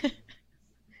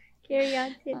 Carry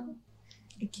on.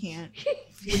 I can't.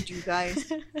 Would you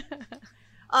guys?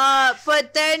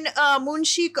 But then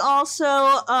Moonshik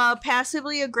also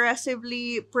passively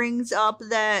aggressively brings up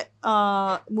that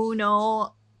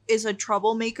Muno is a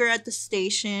troublemaker at the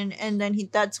station, and then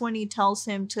that's when he tells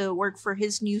him to work for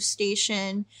his new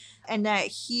station, and that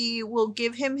he will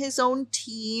give him his own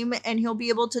team, and he'll be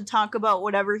able to talk about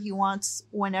whatever he wants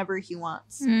whenever he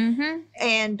wants.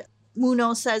 And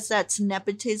Muno says that's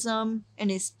nepotism and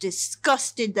is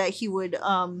disgusted that he would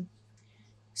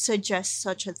suggest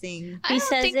such a thing. I don't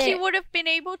think he would have been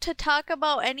able to talk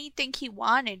about anything he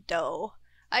wanted, though.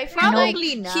 I feel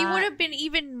Probably like not. he would have been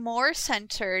even more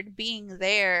censored being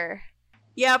there.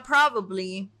 Yeah,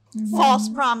 probably. False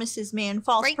promises, man.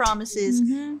 False Right. promises.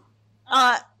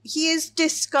 He is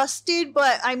disgusted,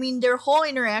 but I mean, their whole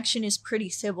interaction is pretty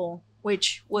civil,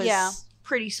 which was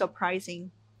pretty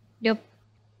surprising. Yep.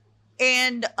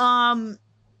 And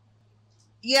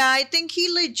yeah, I think he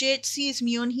legit sees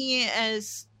Myunhee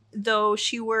as though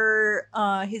she were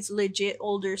his legit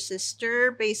older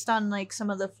sister based on like some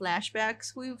of the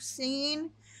flashbacks we've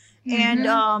seen. And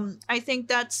I think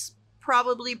that's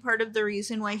probably part of the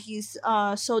reason why he's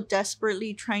so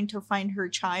desperately trying to find her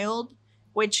child,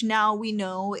 which now we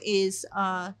know is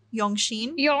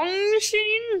Yongshin.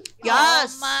 Yongshin.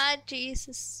 Yes. Oh my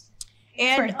Jesus.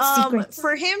 And Secrets.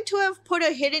 for him to have put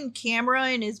a hidden camera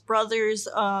in his brother's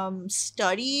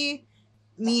study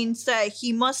means that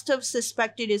he must have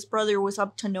suspected his brother was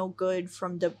up to no good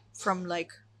from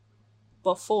like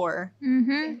before.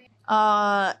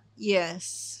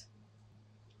 Yes.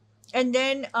 And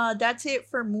then that's it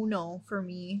for Muno for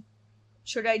me.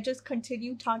 Should I just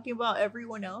continue talking about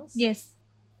everyone else? Yes.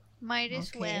 Might as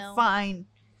Okay, well. fine.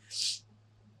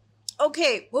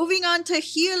 Okay, moving on to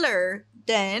Healer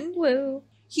then. Woo.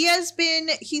 He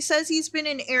says he's been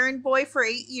an errand boy for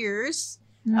 8 years.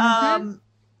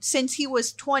 Since he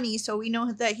was 20, so we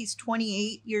know that he's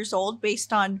 28 years old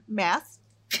based on math.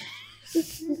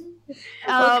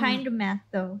 What kind of math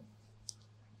though?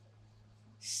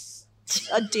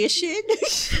 Addition?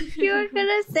 You were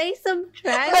gonna say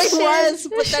subtraction. I was,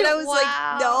 but then I was Wow.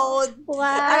 like, no. Wow.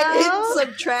 I didn't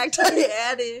subtract, I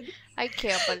added. I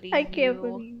can't believe I can't you.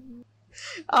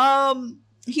 believe.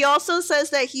 He also says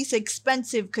that he's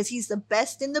expensive because he's the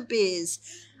best in the biz.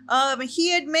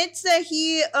 He admits that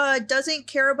he doesn't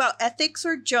care about ethics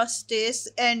or justice,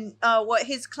 and what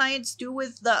his clients do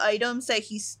with the items that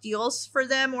he steals for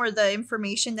them or the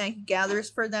information that he gathers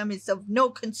for them is of no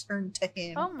concern to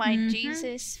him. Oh my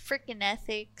Jesus. Freaking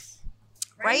ethics.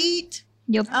 Right?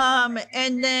 Yep.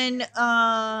 And then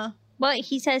But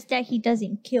he says that he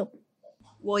doesn't kill.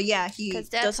 well, yeah, he Because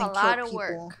that's doesn't a lot kill of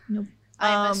people. work. Nope.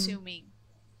 I'm assuming.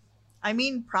 I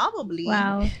mean, probably.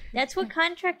 Wow. That's what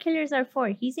contract killers are for.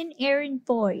 He's an errand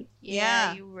boy.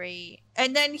 Yeah. You're right.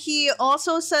 And then he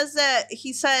also says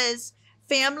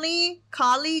family,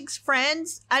 colleagues,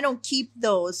 friends, I don't keep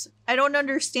those. I don't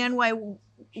understand why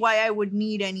I would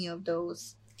need any of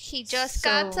those. He just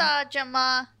got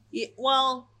Kdrama. Yeah,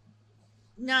 well,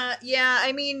 nah, yeah,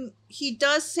 I mean, he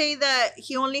does say that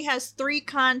he only has 3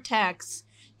 contacts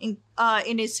in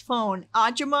his phone.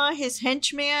 Ajima, his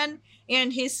henchman,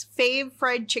 and his fave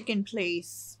fried chicken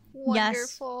place.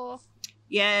 Wonderful.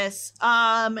 Yes.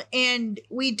 And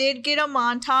we did get a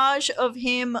montage of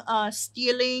him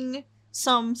stealing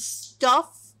some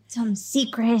stuff. Some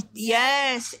secrets.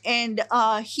 Yes, and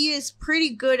he is pretty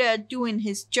good at doing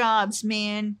his jobs,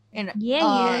 man. And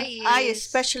Yeah, he I is.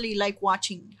 especially like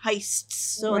watching heists,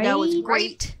 so that was Right.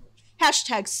 great.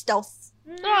 Hashtag stealth.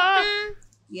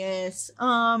 Yes.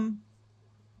 And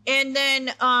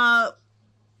then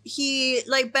he,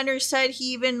 like Bender said, he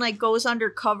even like goes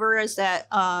undercover as that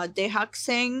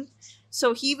Dehakseng.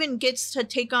 So he even gets to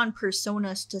take on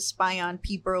personas to spy on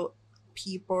people.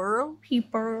 People.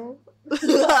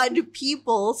 On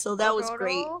people. So that was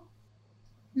great.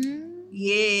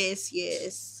 Yes,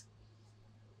 yes.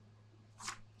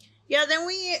 Yeah, then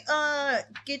we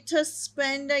get to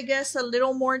spend, I guess, a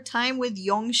little more time with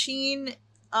Yongshin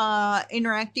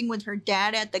interacting with her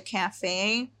dad at the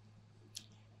cafe.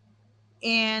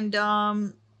 And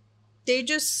they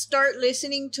just start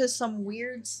listening to some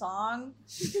weird song.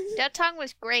 That song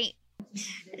was great.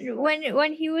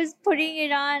 When he was putting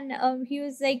it on, he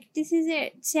was like, "This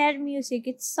isn't sad music,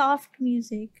 it's soft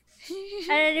music."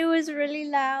 And it was really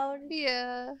loud.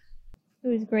 Yeah. It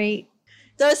was great.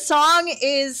 The song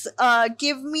is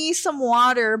Give Me Some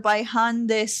Water by Han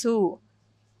De-soo.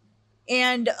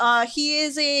 And he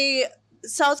is a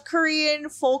South Korean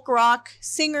folk rock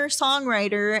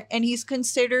singer-songwriter, and he's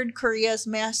considered Korea's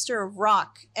master of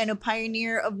rock and a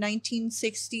pioneer of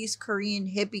 1960s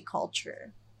Korean hippie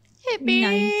culture. Hippies!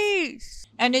 Nice.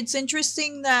 And it's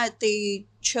interesting that they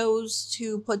chose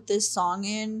to put this song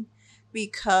in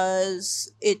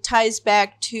because it ties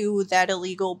back to that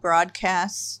illegal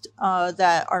broadcast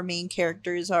that our main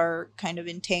characters are kind of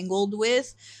entangled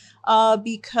with.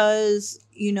 Because,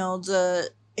 you know,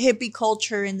 the hippie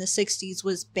culture in the 60s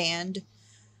was banned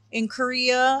in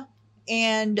Korea.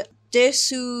 And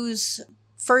Daesoo's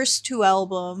first two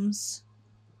albums,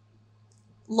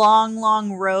 Long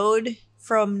Long Road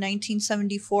from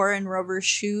 1974 and Rubber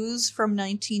Shoes from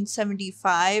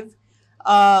 1975,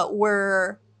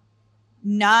 were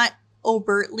not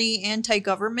overtly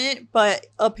anti-government, but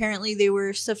apparently they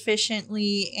were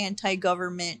sufficiently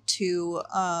anti-government to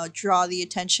draw the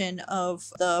attention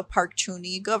of the Park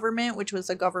Chung-hee government, which was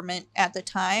a government at the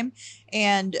time.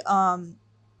 And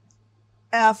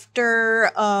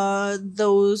after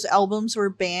those albums were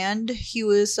banned, he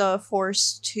was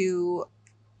forced to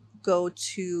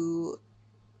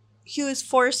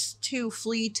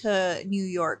flee to New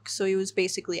York, so he was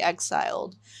basically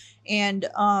exiled. And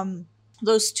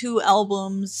those two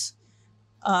albums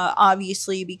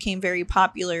obviously became very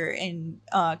popular in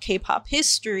K-pop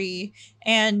history,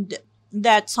 and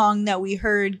that song that we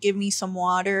heard, Give Me Some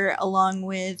Water, along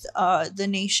with The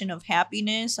Nation of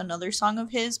Happiness, another song of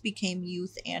his, became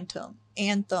youth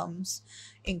anthems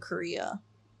in Korea.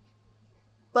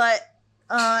 But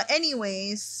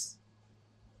anyways,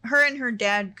 her and her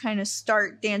dad kind of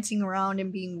start dancing around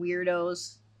and being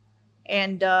weirdos.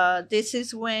 And this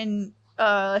is when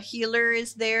Healer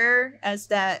is there as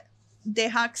that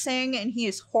Daehak sang, and he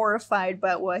is horrified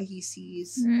by what he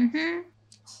sees. Mm-hmm.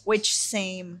 Which,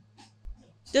 same.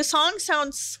 The song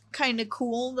sounds kind of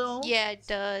cool, though. Yeah, it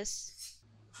does.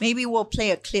 Maybe we'll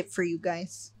play a clip for you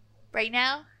guys. Right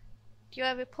now? Do you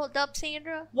have it pulled up,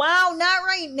 Sandra? Wow, not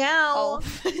right now. Oh.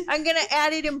 I'm gonna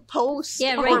add it in post.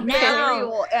 Yeah, or right now. Perry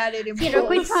will add it in Peter,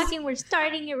 quit post. talking. We're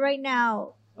starting it right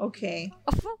now. Okay.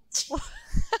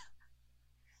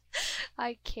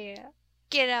 I can't.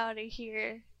 Get out of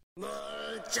here.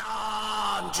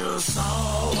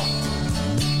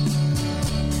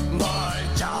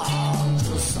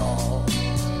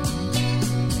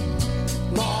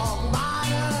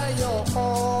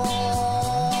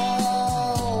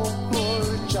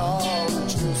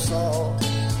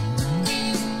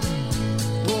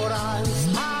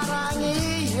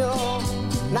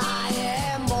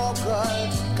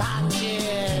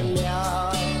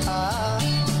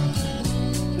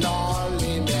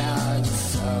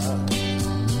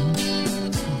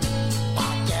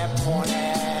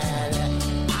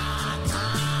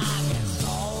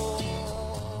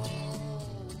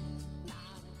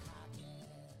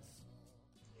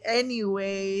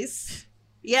 Anyways,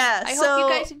 yeah. I so hope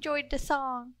you guys enjoyed the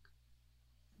song.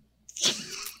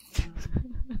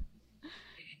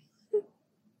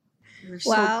 You're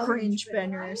Wow. so cringe,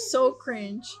 Benner. So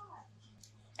cringe.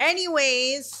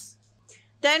 Anyways,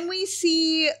 then we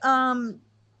see well,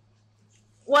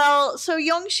 so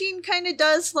Yongshin kind of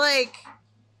does like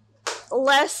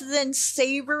less than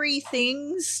savory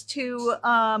things to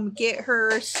get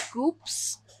her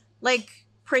scoops, like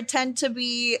pretend to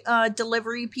be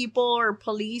delivery people or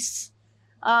police.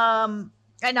 And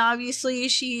obviously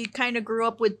she kind of grew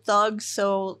up with thugs,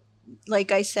 so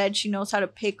like I said, she knows how to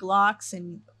pick locks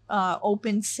and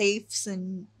open safes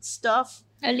and stuff.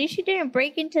 At least you didn't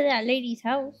break into that lady's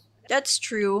house. That's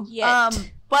true.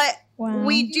 Yet. But Wow.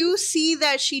 we do see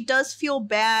that she does feel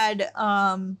bad.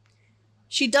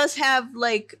 She does have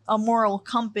like a moral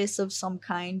compass of some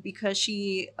kind, because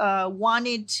she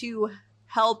wanted to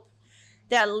help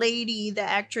that lady, the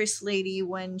actress lady,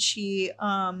 when she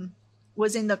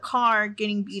was in the car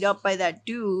getting beat up by that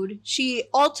dude. She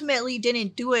ultimately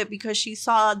didn't do it because she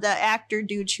saw the actor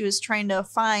dude she was trying to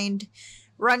find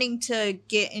running to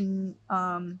get in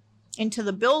into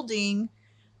the building.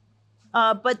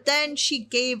 But then she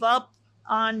gave up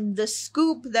on the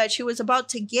scoop that she was about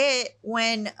to get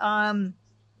when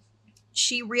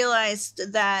she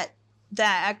realized that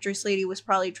that actress lady was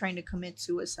probably trying to commit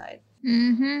suicide.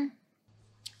 Mm-hmm.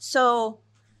 So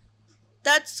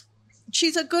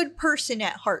she's a good person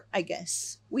at heart, I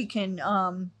guess. We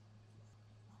can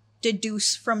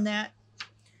deduce from that.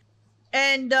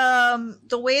 And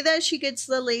the way that she gets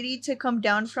the lady to come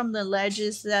down from the ledge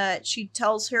is that she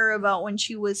tells her about when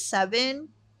she was 7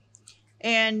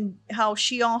 and how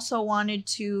she also wanted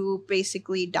to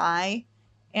basically die.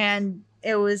 And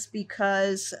it was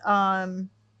because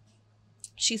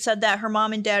she said that her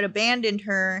mom and dad abandoned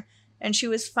her, and she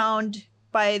was found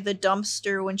by the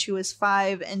dumpster when she was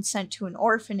 5 and sent to an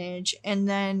orphanage. And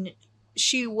then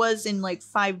she was in like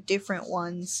 5 different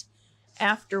ones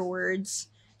afterwards.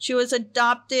 She was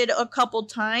adopted a couple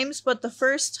times, but the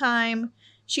first time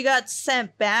she got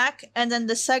sent back, and then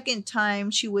the second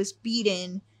time she was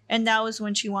beaten, and that was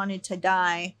when she wanted to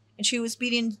die. And she was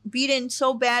beaten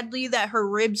so badly that her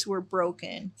ribs were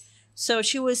broken. So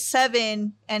she was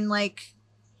 7, and like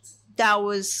that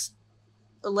was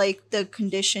like the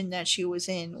condition that she was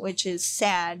in, which is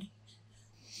sad.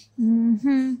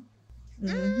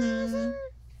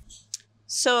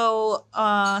 So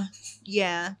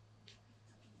yeah.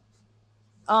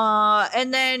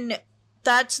 And then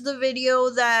that's the video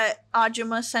that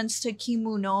Ajima sends to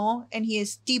Kimuno, and he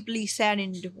is deeply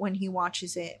saddened when he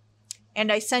watches it.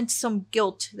 And I sense some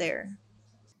guilt there.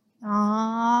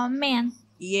 Aw, man.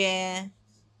 Yeah.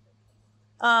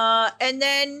 And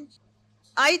then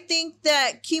I think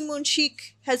that Kim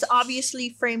Moon-sik has obviously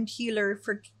framed Healer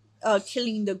for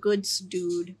killing the goods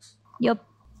dude. Yup.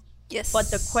 Yes.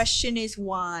 But the question is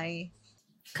why?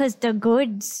 Because the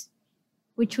goods,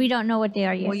 which we don't know what they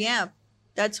are yet. Well, yeah.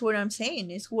 That's what I'm saying,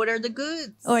 is what are the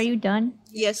goods? Oh, are you done?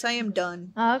 Yes, I am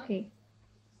done. Oh, okay.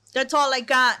 That's all I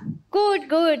got.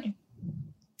 Good.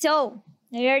 So,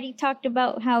 I already talked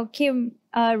about how Kim,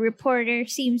 reporter,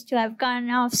 seems to have gone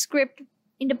off script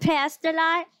in the past a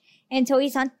lot. And so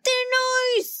he's on thin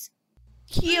ice.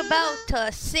 He about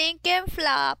to sink and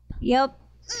flop. Yep.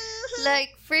 Like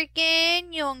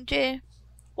freaking Youngjae.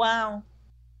 Wow.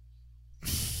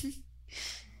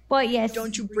 But yes.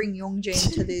 Don't you bring Youngjae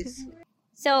into this.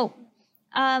 So,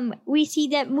 we see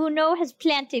that Muno has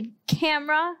planted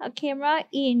a camera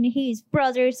in his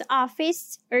brother's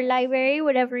office or library,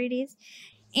 whatever it is.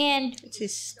 And it's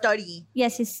his study.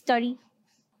 Yes, his study.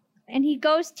 And he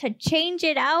goes to change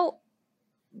it out.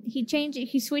 He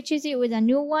switches it with a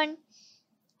new one.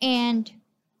 And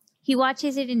he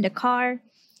watches it in the car.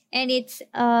 And it's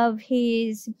of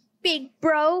his big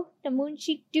bro, the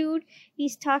Mooncheek dude.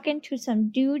 He's talking to some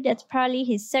dude that's probably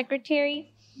his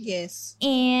secretary. Yes.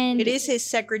 And it is his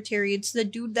secretary. It's the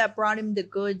dude that brought him the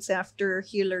goods after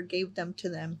Healer gave them to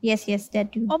them. Yes,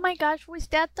 that dude. Oh my gosh, was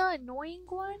that the annoying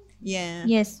one? Yeah.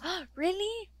 Yes.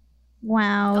 Really?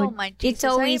 Wow. Oh my Jesus, it's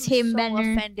always I am him, so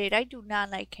Benner. offended. I do not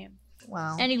like him.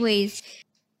 Wow. Anyways,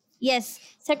 yes,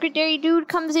 secretary dude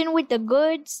comes in with the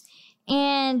goods,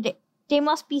 and they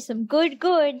must be some good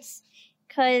goods,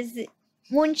 because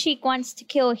Mooncheek wants to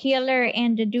kill Healer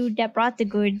and the dude that brought the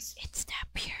goods. It's that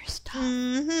pure stuff.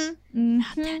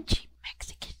 Not that cheap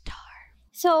Mexican tar.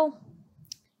 So,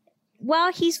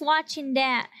 while he's watching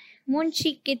that, Muno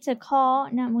gets a call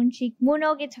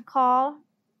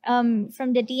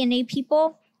from the DNA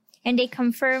people, and they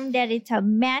confirm that it's a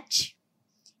match.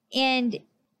 And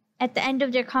at the end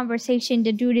of their conversation,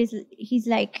 the dude he's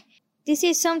like, "This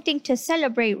is something to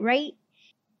celebrate, right?"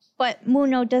 But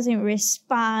Muno doesn't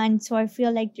respond, so I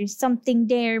feel like there's something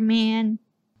there, man.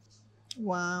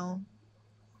 Wow.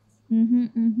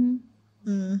 And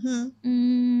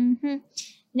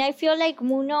I feel like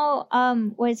Muno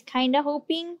was kind of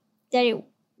hoping that it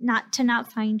not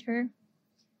find her,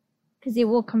 because it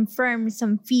will confirm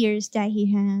some fears that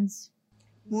he has.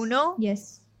 Muno?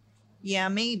 Yes. Yeah,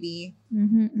 maybe.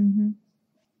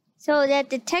 So that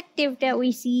detective that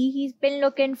we see, he's been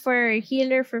looking for a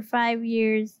Healer for 5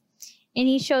 years, and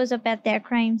he shows up at that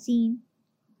crime scene.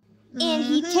 And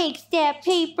he takes that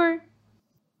paper.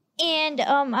 And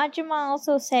Ajima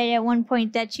also said at one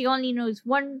point that she only knows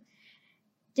one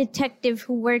detective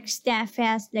who works that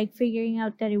fast, like figuring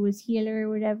out that it was Healer or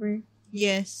whatever.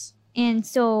 Yes. And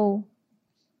so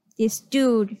this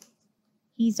dude,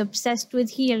 he's obsessed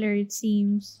with Healer, it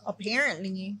seems.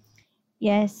 Apparently.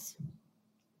 Yes.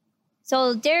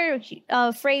 So they're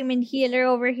framing Healer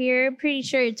over here. Pretty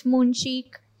sure it's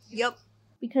Mooncheek. Yep.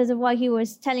 Because of what he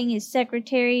was telling his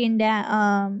secretary in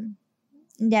that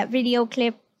video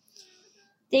clip.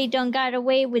 They done got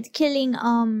away with killing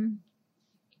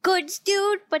Goods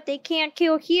dude, but they can't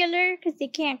kill Healer because they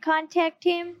can't contact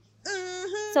him.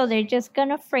 So they're just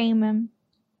gonna frame him.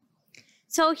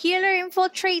 So Healer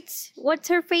infiltrates what's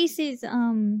her face's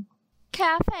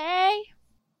cafe.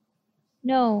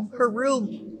 No. Her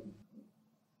room.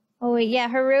 Oh wait, yeah,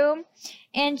 her room,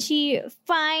 and she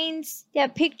finds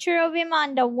that picture of him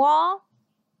on the wall,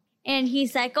 and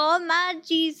he's like, "Oh my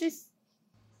Jesus!"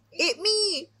 It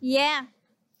me. Yeah.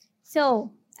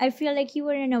 So I feel like he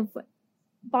wouldn't have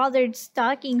bothered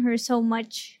stalking her so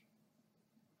much,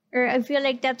 or I feel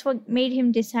like that's what made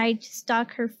him decide to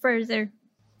stalk her further.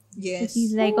 Yes.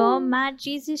 He's like, "Oh my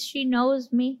Jesus, she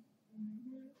knows me."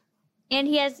 And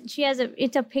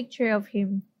it's a picture of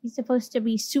him. He's supposed to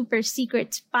be super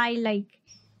secret spy like.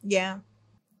 Yeah.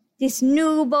 This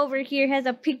noob over here has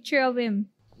a picture of him.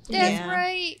 That's Yeah.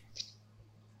 right.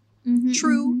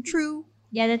 Mm-hmm, True.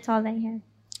 Yeah, that's all I have.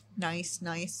 Nice.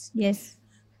 Yes. Yes.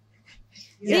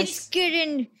 It's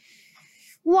getting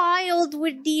wild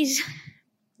with these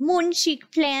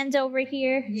moonchick plans over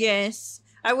here. Yes.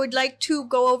 I would like to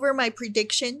go over my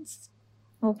predictions.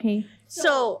 Okay.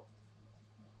 So,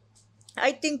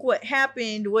 I think what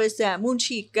happened was that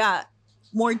Moonchi got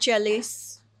more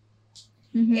jealous,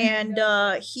 Mm-hmm.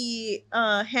 and he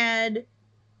had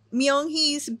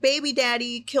Myung-hee's baby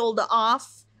daddy killed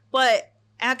off, but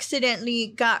accidentally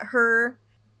got her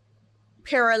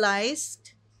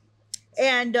paralyzed.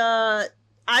 And I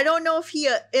don't know if he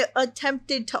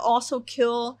attempted to also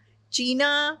kill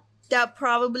Gina. That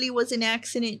probably was an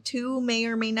accident too, may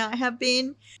or may not have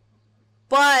been.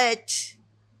 But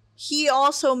he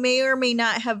also may or may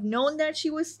not have known that she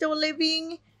was still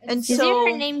living. And Is so,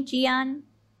 her name Jian?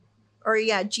 or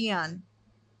yeah, Jian.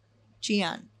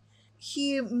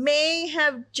 He may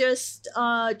have just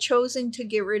chosen to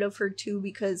get rid of her too,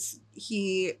 because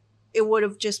it would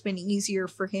have just been easier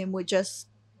for him with just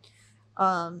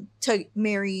to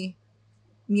marry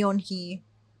Myung-hee.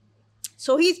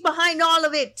 So he's behind all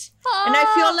of it. And I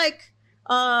feel like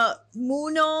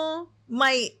Muno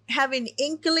might have an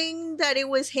inkling that it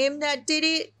was him that did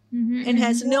it, Mm-hmm, and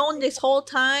has known this whole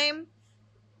time.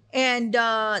 And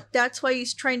that's why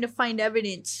he's trying to find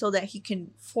evidence so that he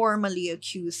can formally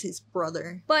accuse his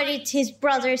brother. But it's his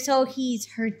brother, so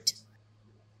he's hurt.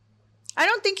 I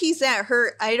don't think he's that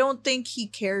hurt. I don't think he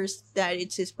cares that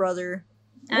it's his brother.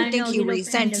 I think know, he looked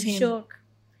resents kind of him. shook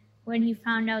when he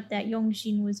found out that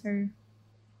Yongshin was her.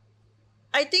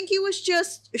 I think he was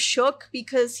just shook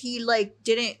because he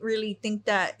didn't really think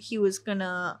that he was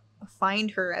gonna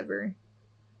find her ever.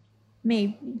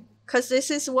 Maybe. Because this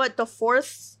is what, the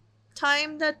fourth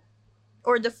time that,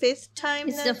 or the fifth time?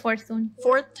 It's the fourth one.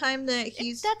 fourth time that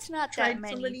he's That's not tried that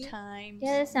many somebody. times.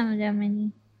 Yeah, that's not that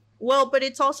many. Well, but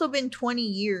it's also been 20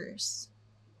 years.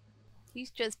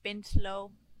 He's just been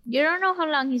slow. You don't know how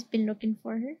long he's been looking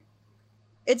for her.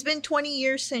 It's been 20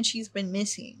 years since she's been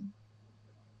missing.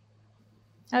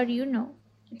 How do you know?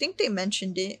 I think they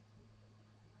mentioned it.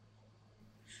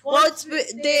 Well, I feel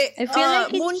like it's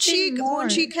been more.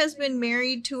 Mooncheek has been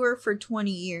married to her for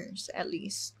 20 years at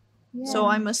least. So Yeah.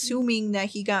 I'm assuming that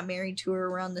he got married to her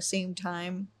around the same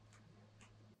time.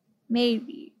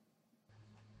 Maybe.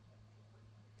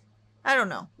 I don't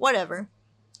know. Whatever.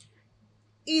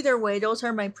 Either way, those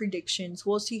are my predictions.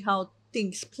 We'll see how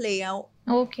things play out.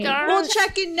 Okay. We'll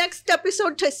check in next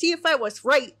episode to see if I was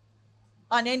right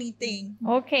on anything.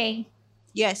 Okay.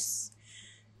 Yes.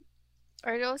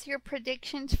 Are those your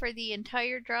predictions for the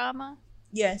entire drama?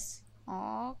 Yes.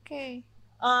 Okay.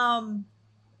 Do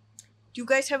you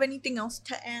guys have anything else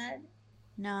to add?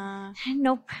 Nah.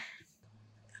 Nope.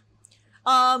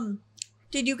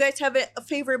 Did you guys have a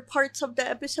favorite parts of the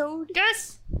episode?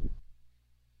 Yes.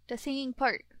 The singing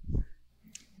part.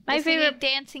 My The favorite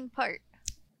dancing part.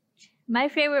 My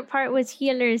favorite part was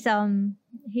Healer's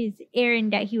his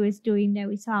errand that he was doing that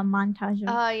we saw a montage of.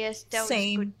 Ah, yes, that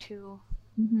Same. was good too.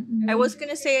 Mhm, mhm. I was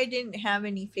gonna say I didn't have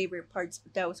any favorite parts,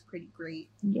 but that was pretty great.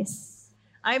 Yes.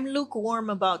 I'm lukewarm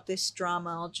about this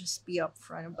drama. I'll just be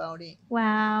upfront about it.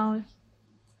 Wow.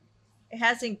 It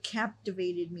hasn't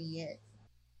captivated me yet.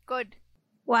 Good.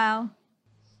 Wow.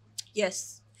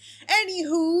 Yes.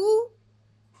 Anywho,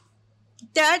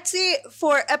 that's it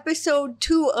for episode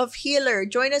 2 of Healer.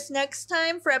 Join us next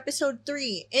time for episode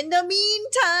 3. In the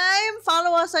meantime,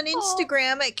 follow us on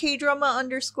Instagram at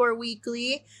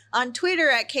Kdrama_weekly, on Twitter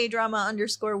at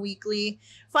Kdrama_weekly.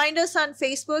 Find us on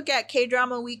Facebook at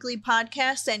Kdrama Weekly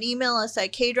Podcast, and email us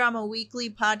at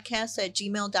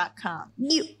kdramaweeklypodcast@gmail.com.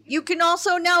 You can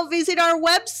also now visit our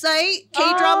website,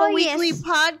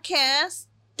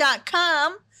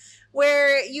 kdramaweeklypodcast.com,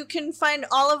 where you can find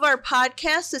all of our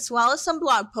podcasts as well as some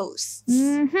blog posts.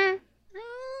 Mm-hmm.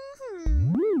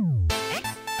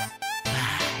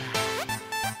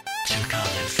 True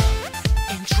colors.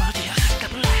 Introduce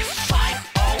double F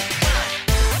 501.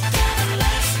 Double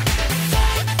F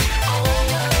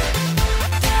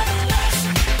 501. Double F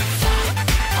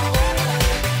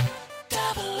 501.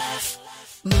 Double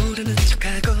F 모르는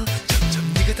척하고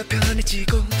점점 네가 더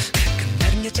편해지고 가끔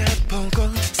다른 여자 보고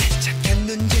살짝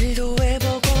눈질도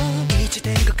해보고 이제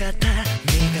된 것 같아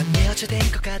네가 내 여자 된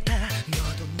것 같아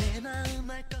너도 내 마음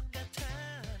알 것 같아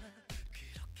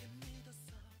그렇게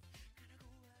믿었어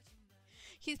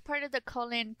He's part of the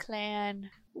Cullen clan.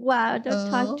 Wow, don't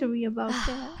talk to me about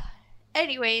that.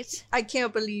 Anyways, I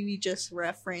can't believe you just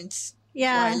referenced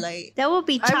Yeah, Twilight. that will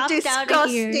be I'm chopped out of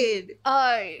here. disgusted.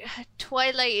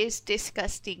 Twilight is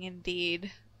disgusting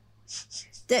indeed.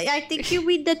 I think you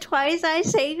mean the Twice I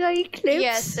Say eclipse.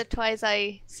 Yes, the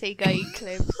Twilight Sega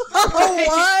eclipse. Oh,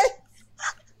 what?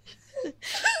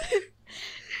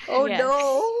 Oh Yes.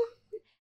 no.